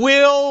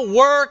will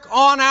work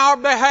on our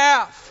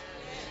behalf.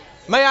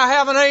 May I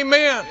have an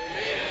amen?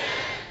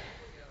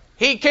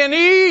 He can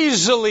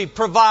easily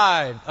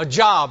provide a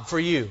job for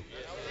you.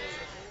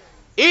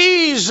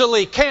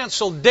 Easily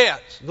cancel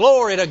debts.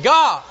 Glory to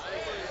God.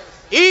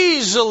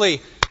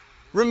 Easily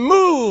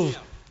remove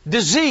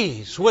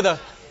disease with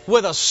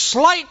a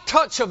slight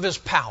touch of His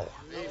power.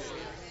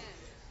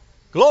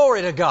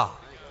 Glory to God.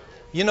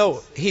 You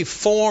know, He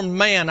formed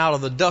man out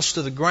of the dust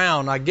of the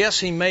ground. I guess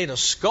He made a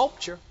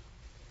sculpture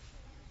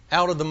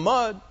out of the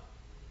mud.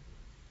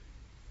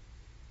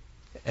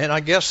 And I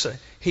guess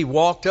He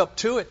walked up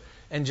to it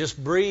and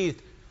just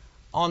breathed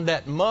on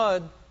that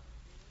mud,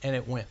 and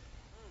it went.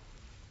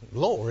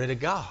 Glory to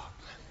God.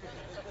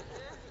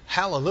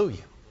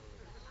 Hallelujah.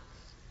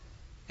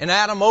 And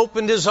Adam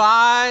opened his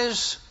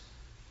eyes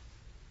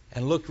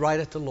and looked right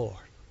at the Lord.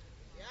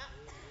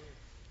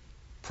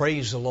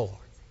 Praise the Lord.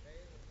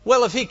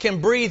 Well, if He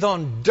can breathe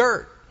on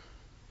dirt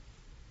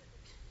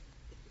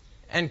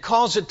and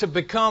cause it to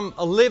become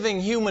a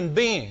living human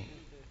being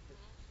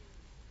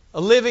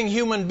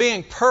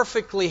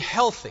perfectly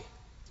healthy.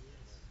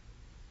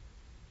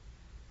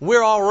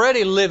 We're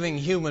already living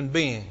human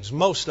beings,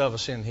 most of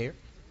us in here.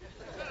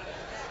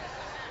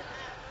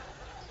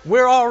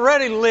 We're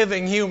already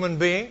living human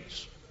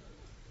beings.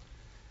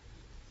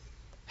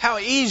 How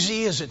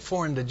easy is it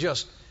for Him to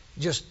just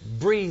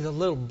breathe a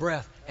little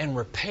breath and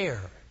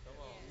repair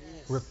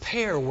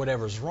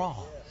whatever's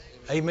wrong.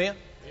 Amen?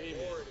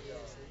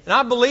 And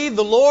I believe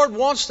the Lord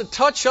wants to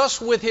touch us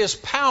with His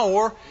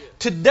power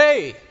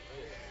today.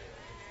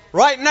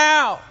 Right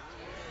now.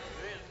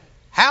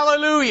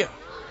 Hallelujah.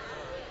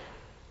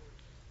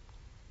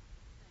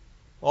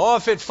 Or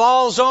if it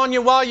falls on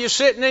you while you're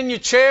sitting in your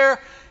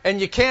chair and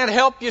you can't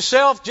help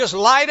yourself, just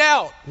light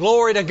out.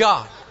 Glory to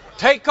God.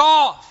 Take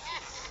off.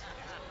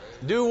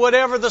 Do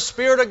whatever the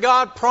Spirit of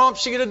God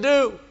prompts you to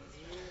do.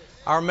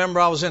 I remember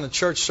I was in a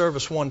church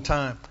service one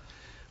time,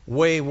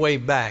 way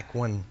back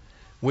when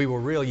we were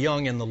real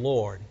young in the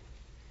Lord.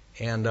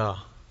 And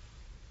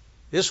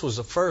this was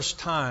the first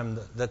time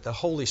that the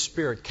Holy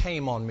Spirit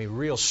came on me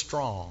real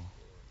strong.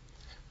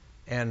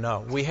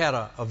 And we had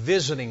a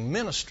visiting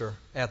minister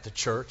at the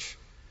church,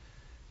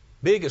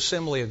 big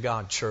Assembly of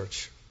God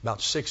church,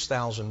 about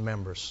 6,000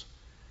 members.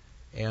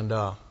 And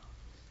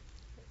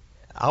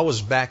I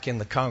was back in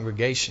the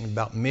congregation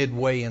about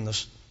midway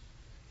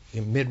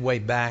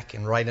back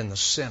and right in the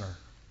center.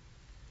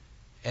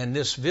 And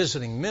this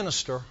visiting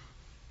minister,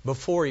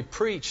 before he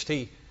preached,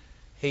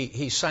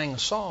 he sang a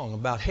song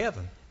about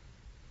heaven.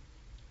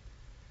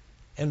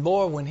 And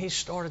boy, when he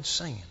started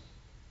singing,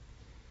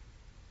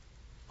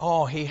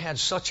 oh, he had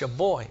such a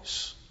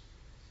voice.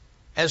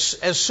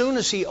 As soon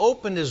as he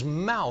opened his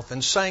mouth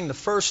and sang the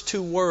first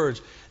two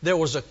words, there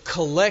was a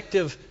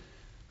collective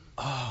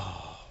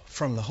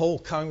from the whole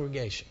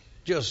congregation.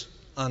 Just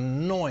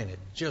anointed,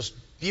 just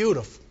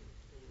beautiful.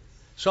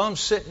 So I'm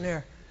sitting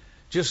there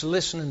just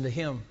listening to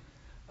him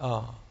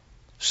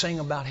sing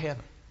about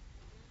heaven.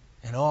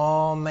 And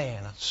oh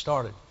man, I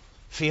started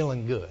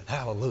feeling good.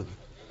 Hallelujah.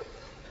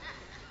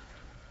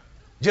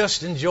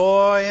 Just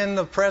enjoying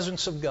the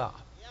presence of God.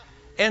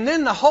 And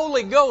then the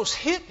Holy Ghost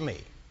hit me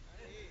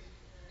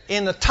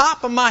in the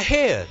top of my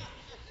head.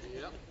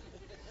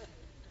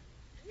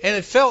 And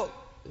it felt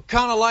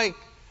kind of like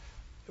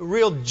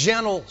real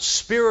gentle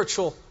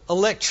spiritual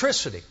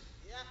electricity.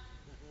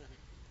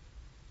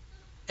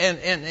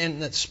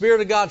 And the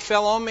Spirit of God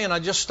fell on me, and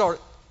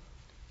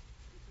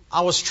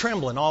I was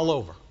trembling all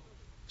over,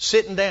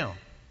 sitting down,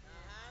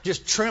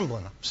 just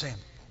trembling. I'm saying,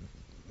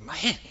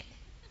 man,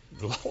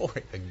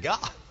 glory to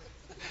God.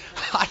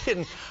 I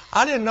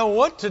didn't know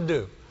what to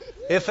do.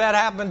 If that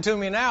happened to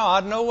me now,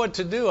 I'd know what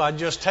to do. I'd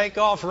just take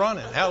off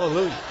running.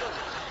 Hallelujah.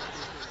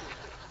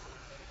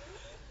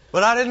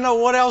 But I didn't know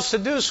what else to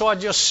do, so I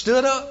just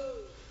stood up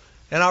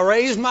and I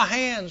raised my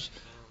hands.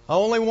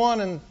 Only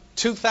one in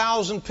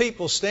 2,000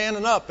 people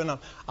standing up, and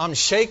I'm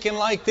shaking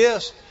like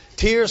this,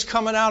 tears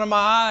coming out of my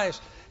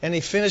eyes. And he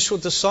finished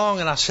with the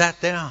song, and I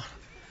sat down.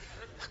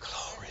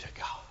 Glory to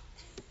God.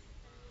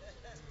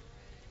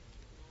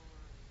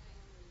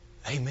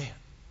 Amen.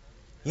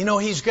 You know,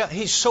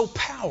 he's so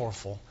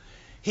powerful.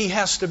 He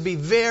has to be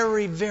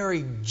very,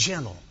 very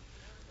gentle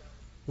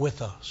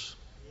with us.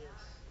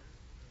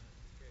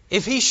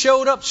 If He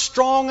showed up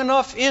strong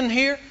enough in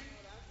here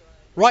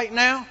right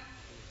now,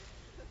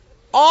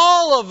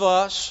 all of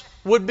us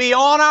would be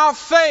on our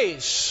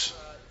face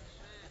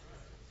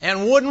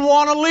and wouldn't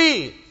want to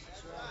leave.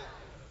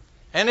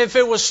 And if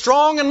it was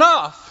strong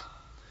enough,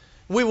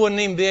 we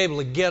wouldn't even be able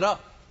to get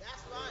up.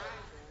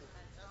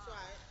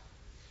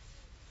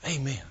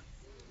 Amen.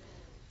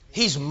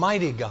 He's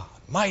mighty God,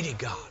 Mighty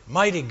God,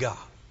 mighty God.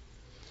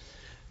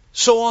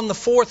 So on the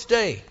fourth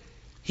day,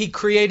 He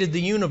created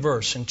the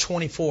universe in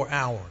 24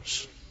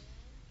 hours.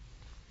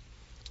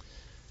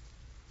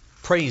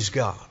 Praise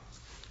God.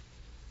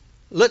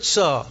 Let's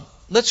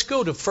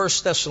go to 1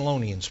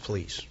 Thessalonians,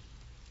 please.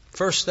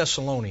 1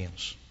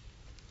 Thessalonians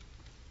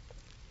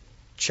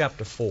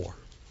chapter 4.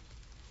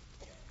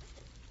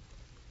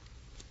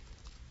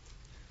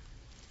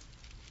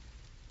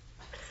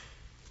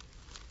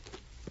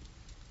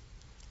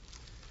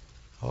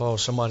 Oh,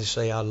 somebody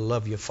say, I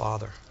love you,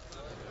 Father.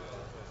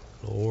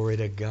 Glory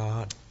to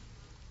God.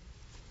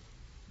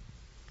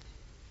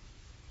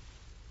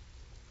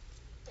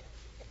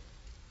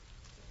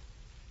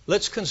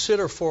 Let's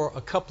consider for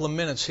a couple of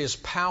minutes His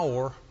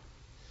power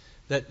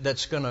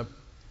that's going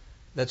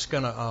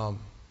to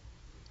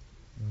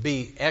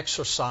be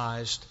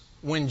exercised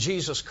when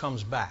Jesus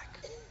comes back.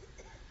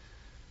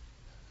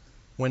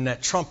 When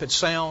that trumpet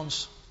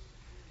sounds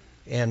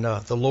and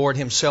the Lord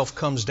Himself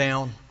comes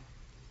down.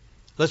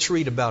 Let's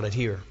read about it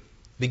here,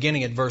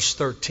 beginning at verse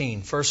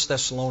 13. 1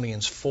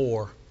 Thessalonians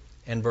 4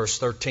 and verse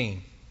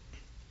 13.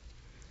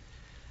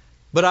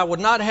 But I would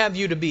not have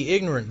you to be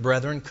ignorant,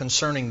 brethren,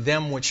 concerning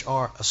them which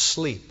are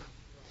asleep.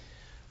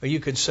 Or you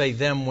could say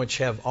them which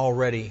have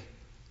already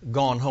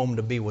gone home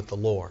to be with the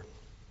Lord.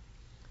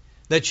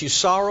 That you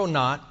sorrow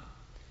not,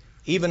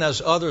 even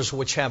as others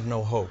which have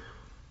no hope.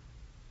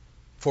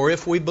 For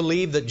if we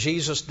believe that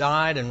Jesus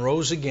died and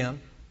rose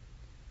again,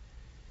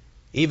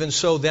 even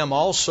so them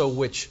also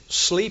which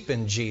sleep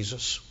in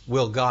Jesus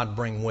will God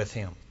bring with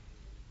Him.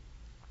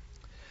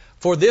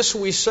 For this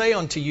we say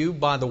unto you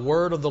by the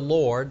word of the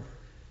Lord,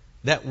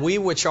 that we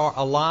which are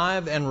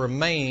alive and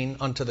remain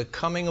unto the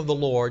coming of the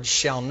Lord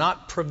shall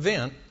not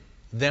prevent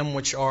them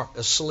which are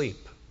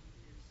asleep.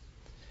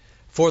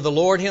 For the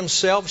Lord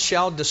Himself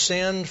shall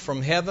descend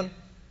from heaven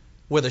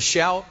with a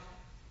shout,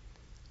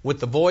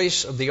 with the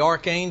voice of the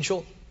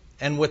archangel,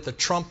 and with the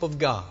trump of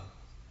God.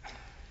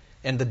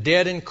 And the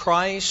dead in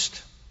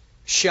Christ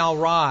shall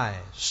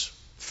rise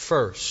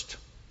first.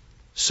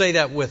 Say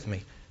that with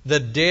me. The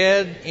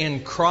dead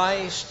in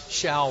Christ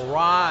shall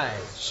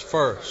rise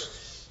first.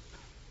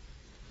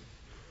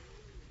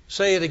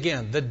 Say it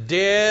again. The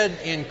dead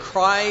in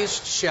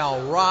Christ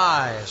shall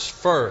rise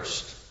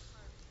first.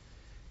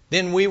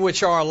 Then we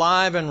which are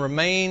alive and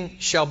remain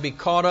shall be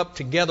caught up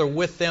together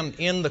with them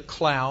in the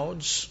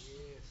clouds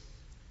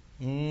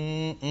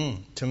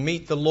to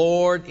meet the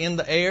Lord in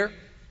the air.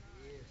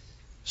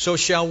 So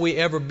shall we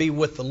ever be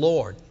with the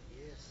Lord.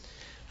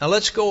 Now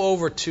let's go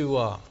over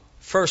to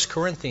 1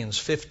 Corinthians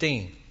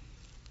 15.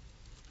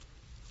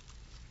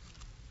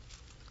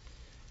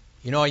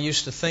 You know, I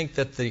used to think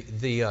that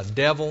the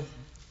devil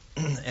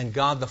and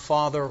God the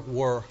Father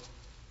were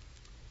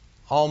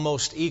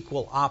almost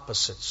equal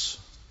opposites.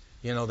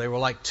 You know, they were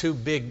like two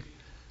big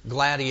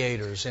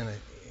gladiators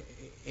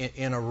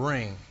in a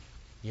ring.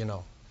 You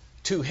know,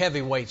 two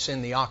heavyweights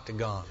in the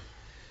octagon.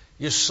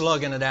 You're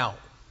slugging it out.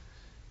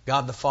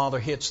 God the Father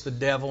hits the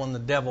devil and the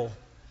devil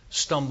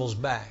stumbles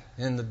back.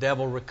 And the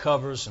devil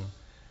recovers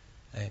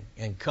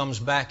and comes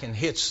back and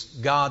hits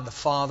God the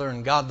Father,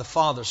 and God the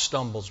Father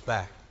stumbles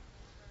back.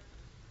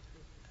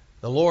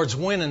 The Lord's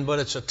winning, but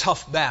it's a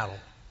tough battle.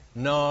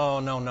 No.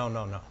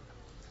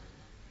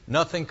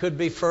 Nothing could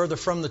be further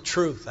from the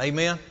truth.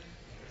 Amen?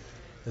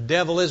 The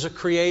devil is a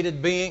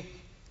created being.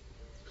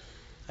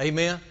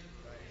 Amen?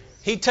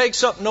 He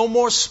takes up no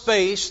more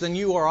space than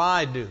you or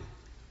I do.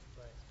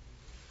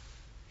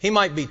 He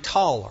might be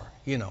taller,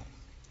 you know.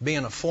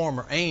 Being a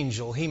former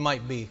angel, he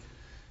might be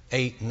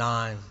 8,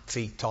 9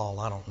 feet tall.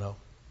 I don't know.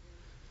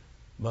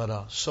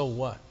 But so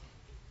what?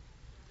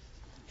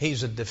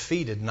 He's a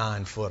defeated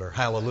 9-footer.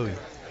 Hallelujah.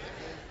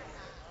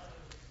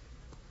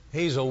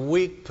 He's a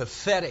weak,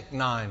 pathetic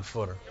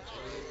 9-footer.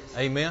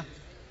 Amen.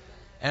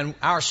 And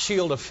our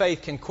shield of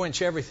faith can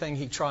quench everything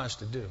he tries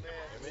to do.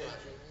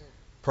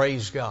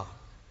 Praise God.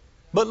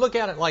 But look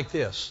at it like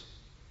this.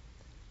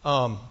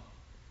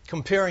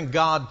 Comparing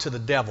God to the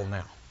devil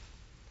now.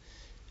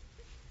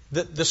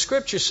 The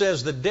Scripture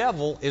says the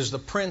devil is the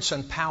prince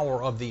and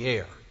power of the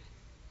air.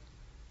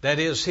 That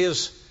is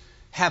his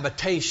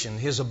habitation,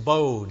 his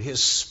abode,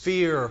 his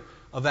sphere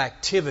of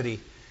activity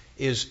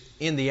is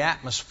in the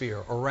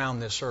atmosphere around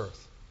this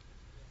earth.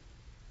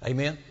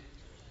 Amen?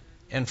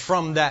 And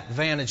from that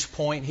vantage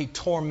point, he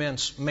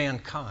torments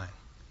mankind.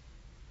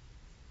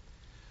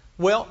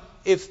 Well,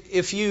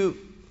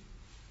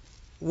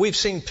 we've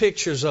seen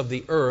pictures of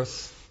the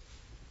earth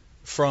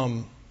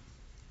from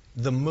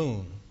the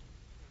moon.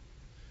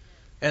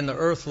 And the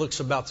earth looks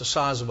about the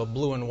size of a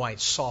blue and white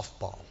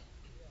softball.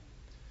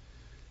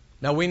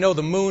 Now we know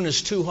the moon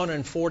is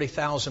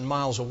 240,000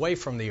 miles away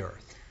from the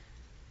earth.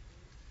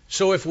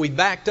 So if we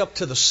backed up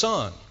to the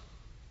sun,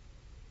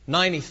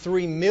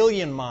 93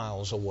 million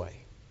miles away,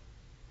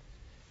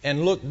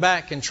 and looked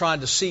back and tried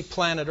to see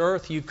planet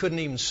Earth, you couldn't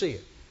even see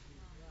it.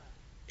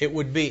 It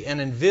would be an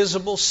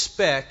invisible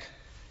speck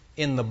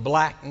in the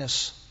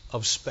blackness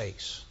of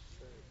space.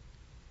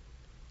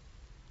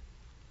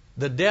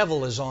 The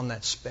devil is on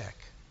that speck.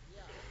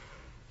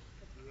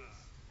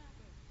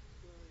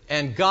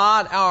 And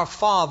God our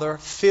Father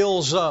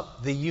fills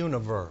up the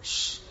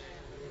universe.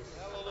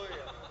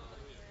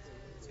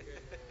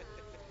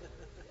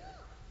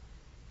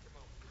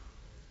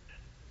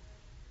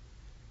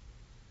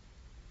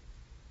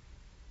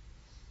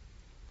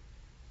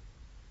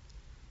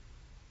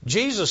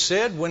 Jesus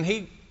said when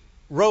He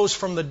rose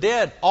from the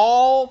dead,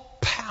 all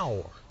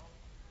power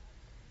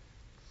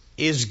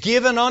is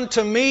given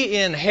unto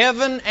me in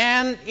heaven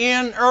and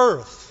in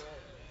earth.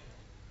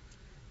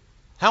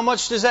 How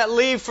much does that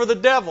leave for the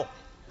devil?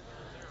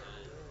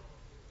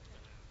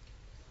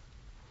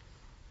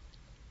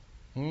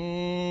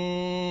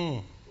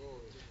 We've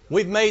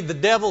made the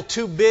devil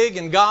too big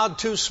and God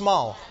too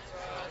small.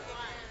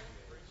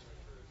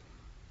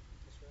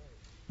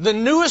 The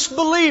newest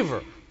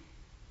believer,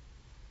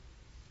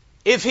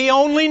 if he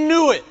only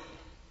knew it,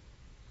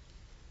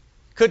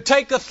 could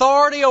take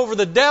authority over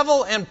the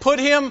devil and put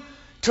him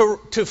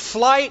to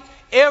flight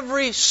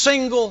every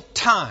single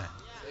time.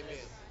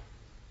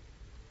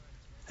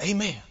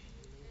 Amen.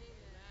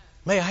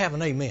 May I have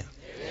an amen?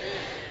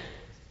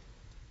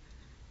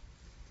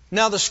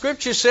 Now the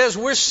Scripture says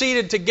we're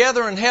seated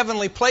together in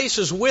heavenly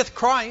places with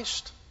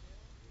Christ.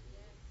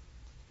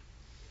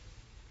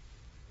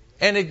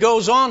 And it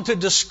goes on to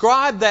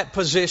describe that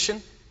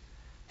position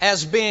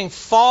as being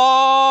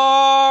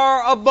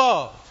far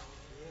above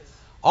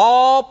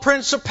all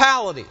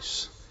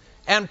principalities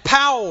and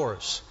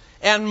powers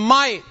and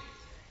might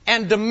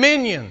and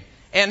dominion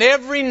and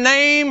every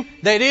name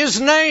that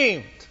is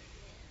named.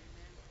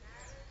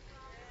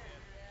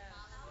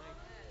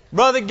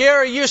 Brother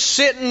Gary, you're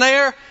sitting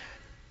there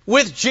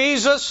with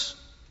Jesus,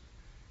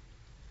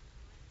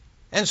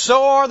 and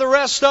so are the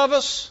rest of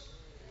us.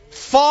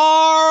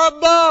 Far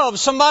above.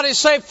 Somebody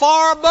say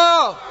far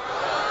above.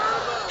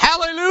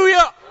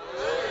 Hallelujah.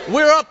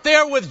 We're up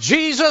there with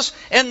Jesus,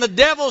 and the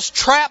devil's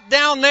trapped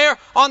down there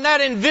on that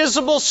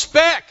invisible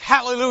speck.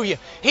 Hallelujah.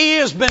 He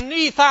is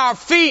beneath our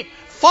feet,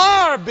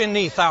 far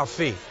beneath our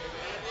feet.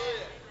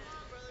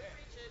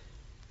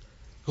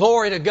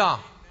 Glory to God.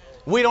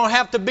 We don't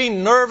have to be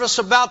nervous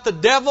about the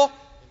devil.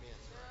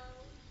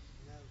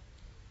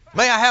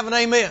 May I have an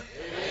amen?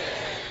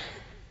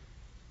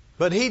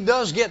 But he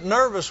does get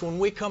nervous when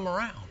we come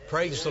around.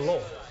 Praise the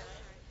Lord.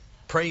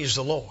 Praise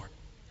the Lord.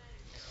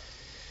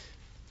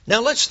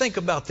 Now let's think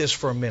about this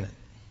for a minute.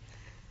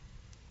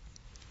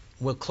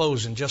 We'll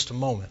close in just a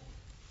moment.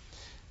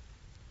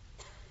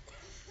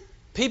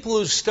 People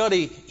who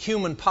study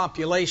human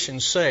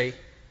populations say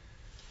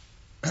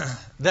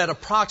that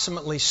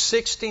approximately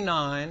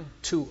 69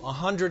 to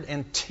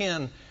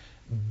 110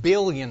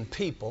 billion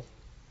people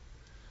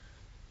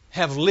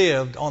have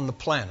lived on the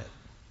planet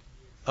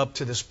up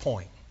to this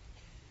point.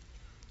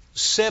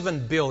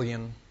 7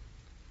 billion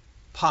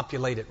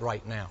populated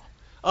right now.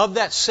 Of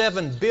that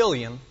 7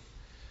 billion,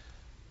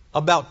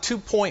 about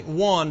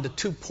 2.1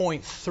 to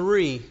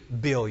 2.3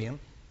 billion,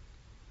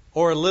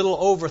 or a little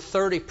over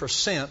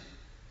 30%,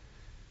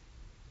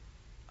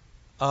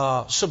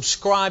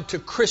 subscribe to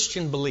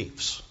Christian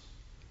beliefs.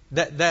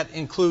 That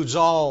includes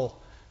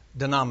all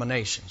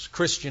denominations,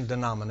 Christian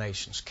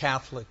denominations,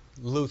 Catholic,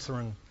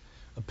 Lutheran,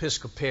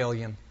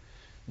 Episcopalian,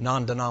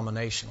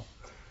 non-denominational.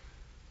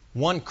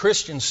 One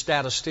Christian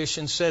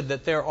statistician said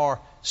that there are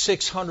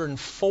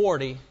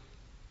 640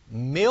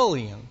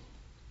 million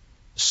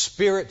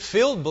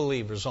Spirit-filled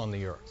believers on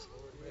the earth.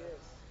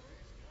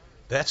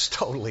 That's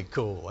totally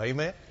cool.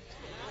 Amen?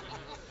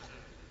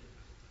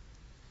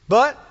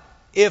 But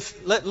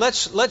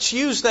let's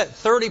use that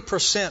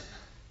 30%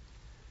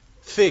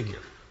 figure,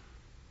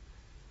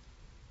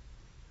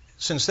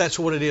 since that's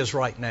what it is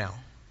right now.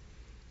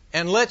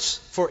 And let's,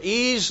 for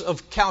ease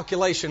of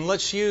calculation,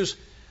 let's use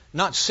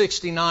not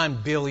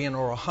 69 billion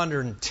or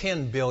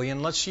 110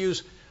 billion. Let's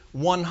use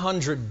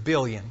 100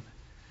 billion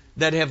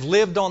that have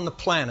lived on the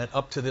planet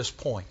up to this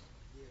point.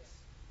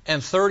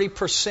 And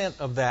 30%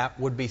 of that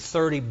would be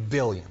 30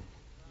 billion.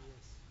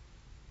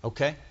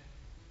 Okay?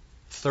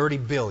 30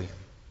 billion.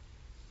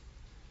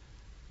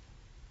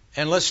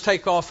 And let's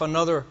take off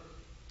another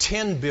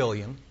 10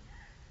 billion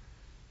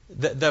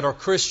that are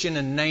Christian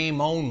in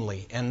name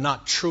only and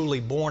not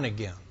truly born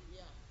again.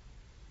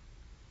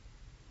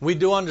 We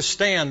do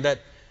understand that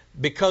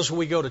because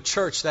we go to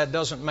church, that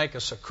doesn't make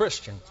us a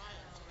Christian.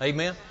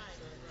 Amen?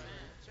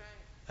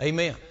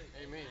 Amen.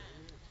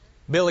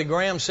 Billy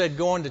Graham said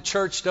going to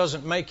church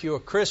doesn't make you a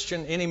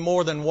Christian any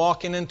more than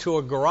walking into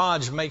a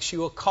garage makes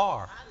you a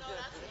car.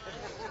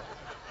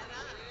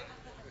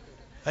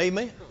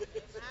 Amen.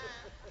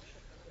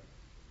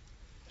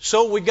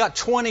 So we got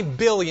 20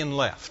 billion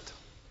left.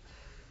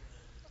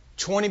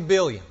 20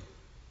 billion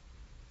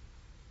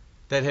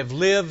that have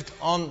lived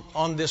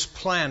on this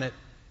planet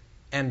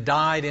and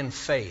died in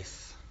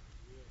faith.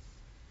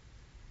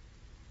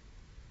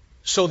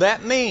 So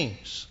that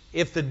means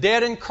if the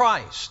dead in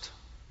Christ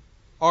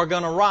are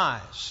going to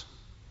rise,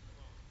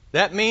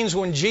 that means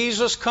when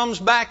Jesus comes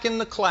back in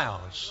the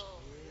clouds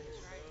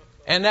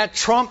and that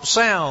trump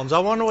sounds, I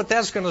wonder what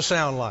that's going to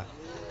sound like.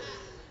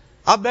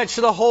 I bet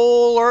you the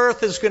whole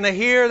earth is going to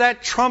hear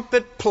that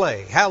trumpet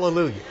play.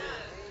 Hallelujah.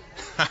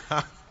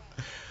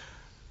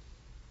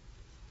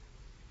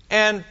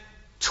 and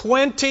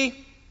 20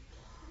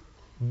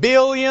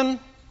 billion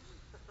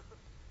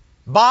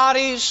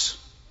bodies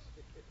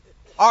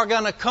are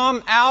going to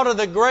come out of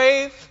the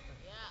grave,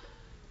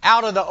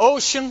 out of the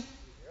ocean.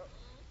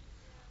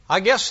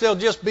 I guess they'll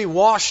just be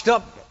washed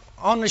up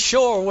on the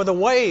shore with a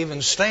wave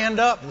and stand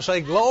up and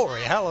say,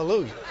 glory,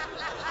 hallelujah.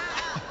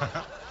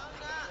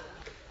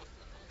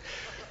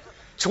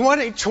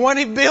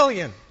 20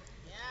 billion.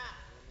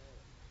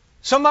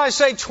 Somebody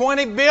say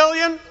 20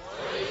 billion. 20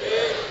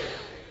 billion.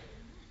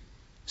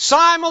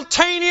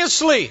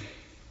 Simultaneously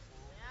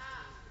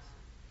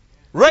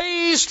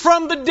raised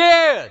from the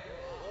dead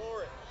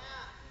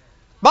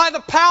by the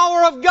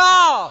power of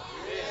God.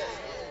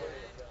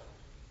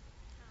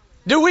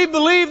 Do we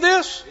believe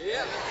this?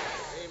 Yes.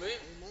 Amen.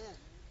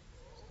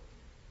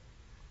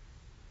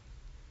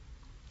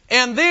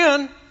 And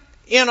then,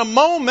 in a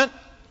moment,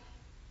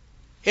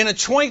 in a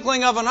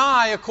twinkling of an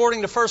eye,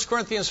 according to 1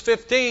 Corinthians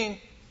 15,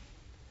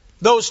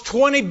 those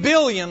 20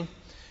 billion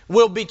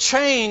will be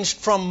changed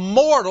from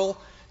mortal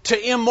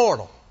to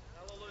immortal.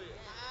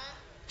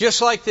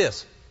 Just like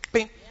this.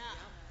 Bing.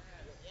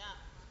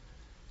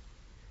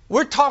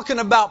 We're talking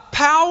about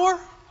power.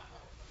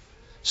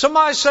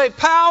 Somebody say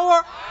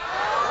power.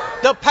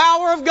 The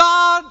power of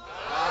God.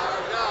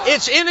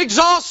 It's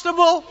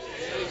inexhaustible.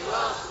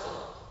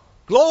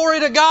 Glory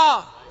to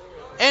God.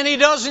 And He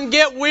doesn't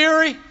get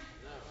weary.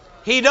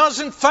 He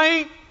doesn't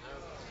faint.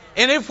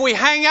 And if we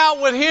hang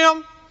out with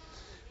Him,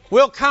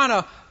 we'll kind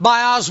of,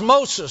 by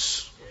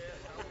osmosis,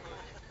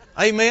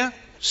 amen,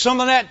 some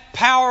of that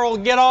power will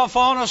get off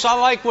on us. I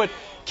like what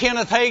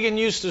Kenneth Hagin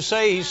used to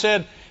say. He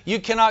said, you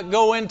cannot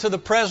go into the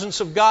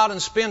presence of God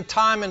and spend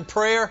time in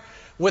prayer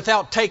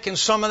without taking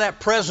some of that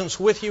presence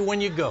with you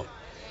when you go.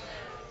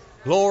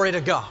 Glory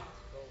to God.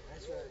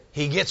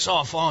 He gets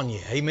off on you.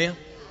 Amen.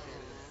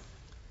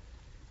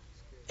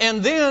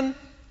 And then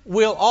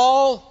we'll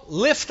all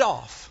lift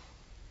off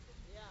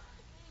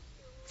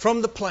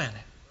from the planet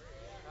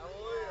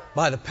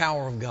by the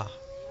power of God.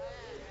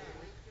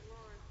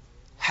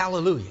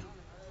 Hallelujah.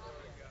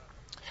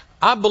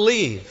 I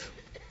believe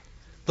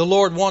the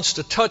Lord wants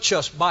to touch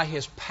us by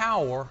His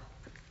power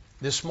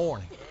this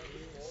morning.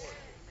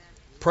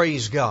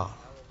 Praise God.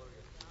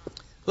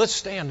 Let's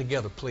stand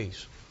together,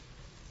 please.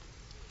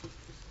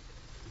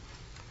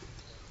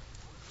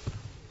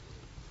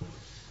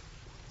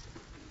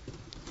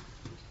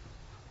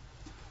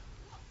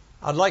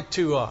 I'd like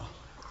to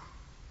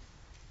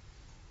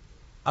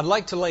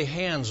lay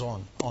hands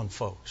on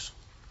folks.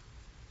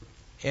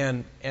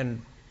 And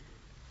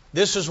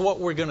this is what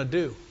we're going to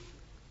do.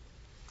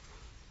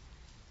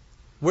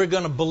 We're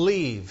going to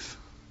believe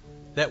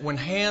that when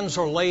hands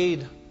are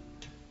laid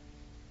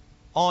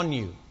on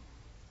you,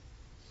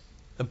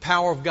 the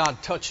power of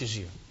God touches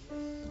you.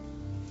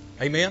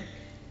 Amen?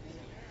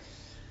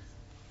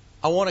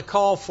 I want to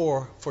call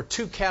for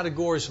two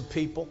categories of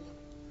people.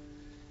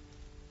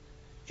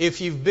 If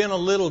you've been a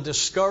little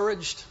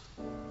discouraged,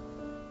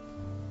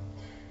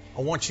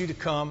 I want you to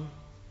come.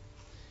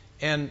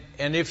 And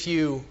if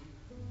you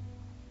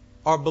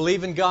are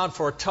believing God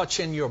for a touch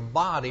in your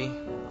body,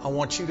 I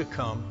want you to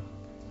come.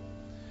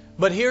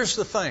 But here's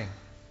the thing.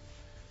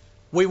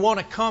 We want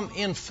to come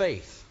in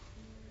faith.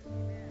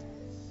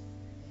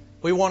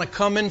 We want to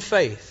come in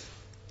faith.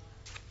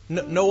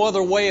 No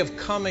other way of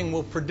coming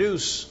will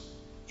produce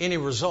any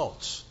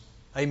results.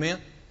 Amen?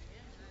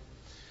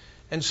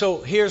 And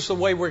so here's the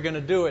way we're going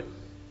to do it.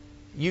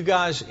 You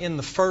guys in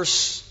the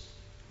first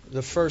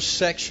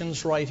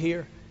sections right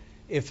here,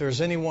 if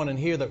there's anyone in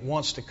here that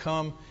wants to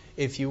come,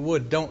 if you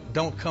would,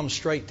 don't come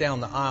straight down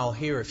the aisle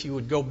here. If you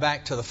would go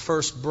back to the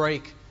first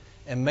break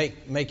and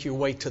make your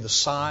way to the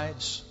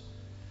sides,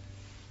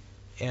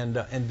 and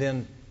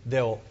then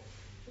they'll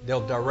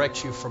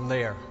direct you from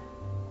there.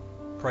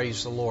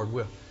 Praise the Lord.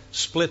 We'll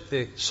split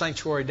the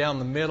sanctuary down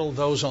the middle.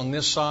 Those on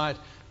this side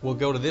will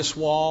go to this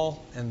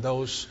wall, and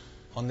those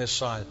on this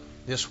side,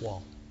 this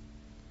wall.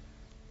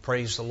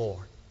 Praise the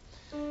Lord.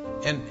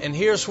 And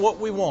here's what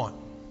we want.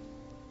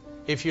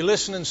 If you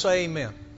listen and say amen.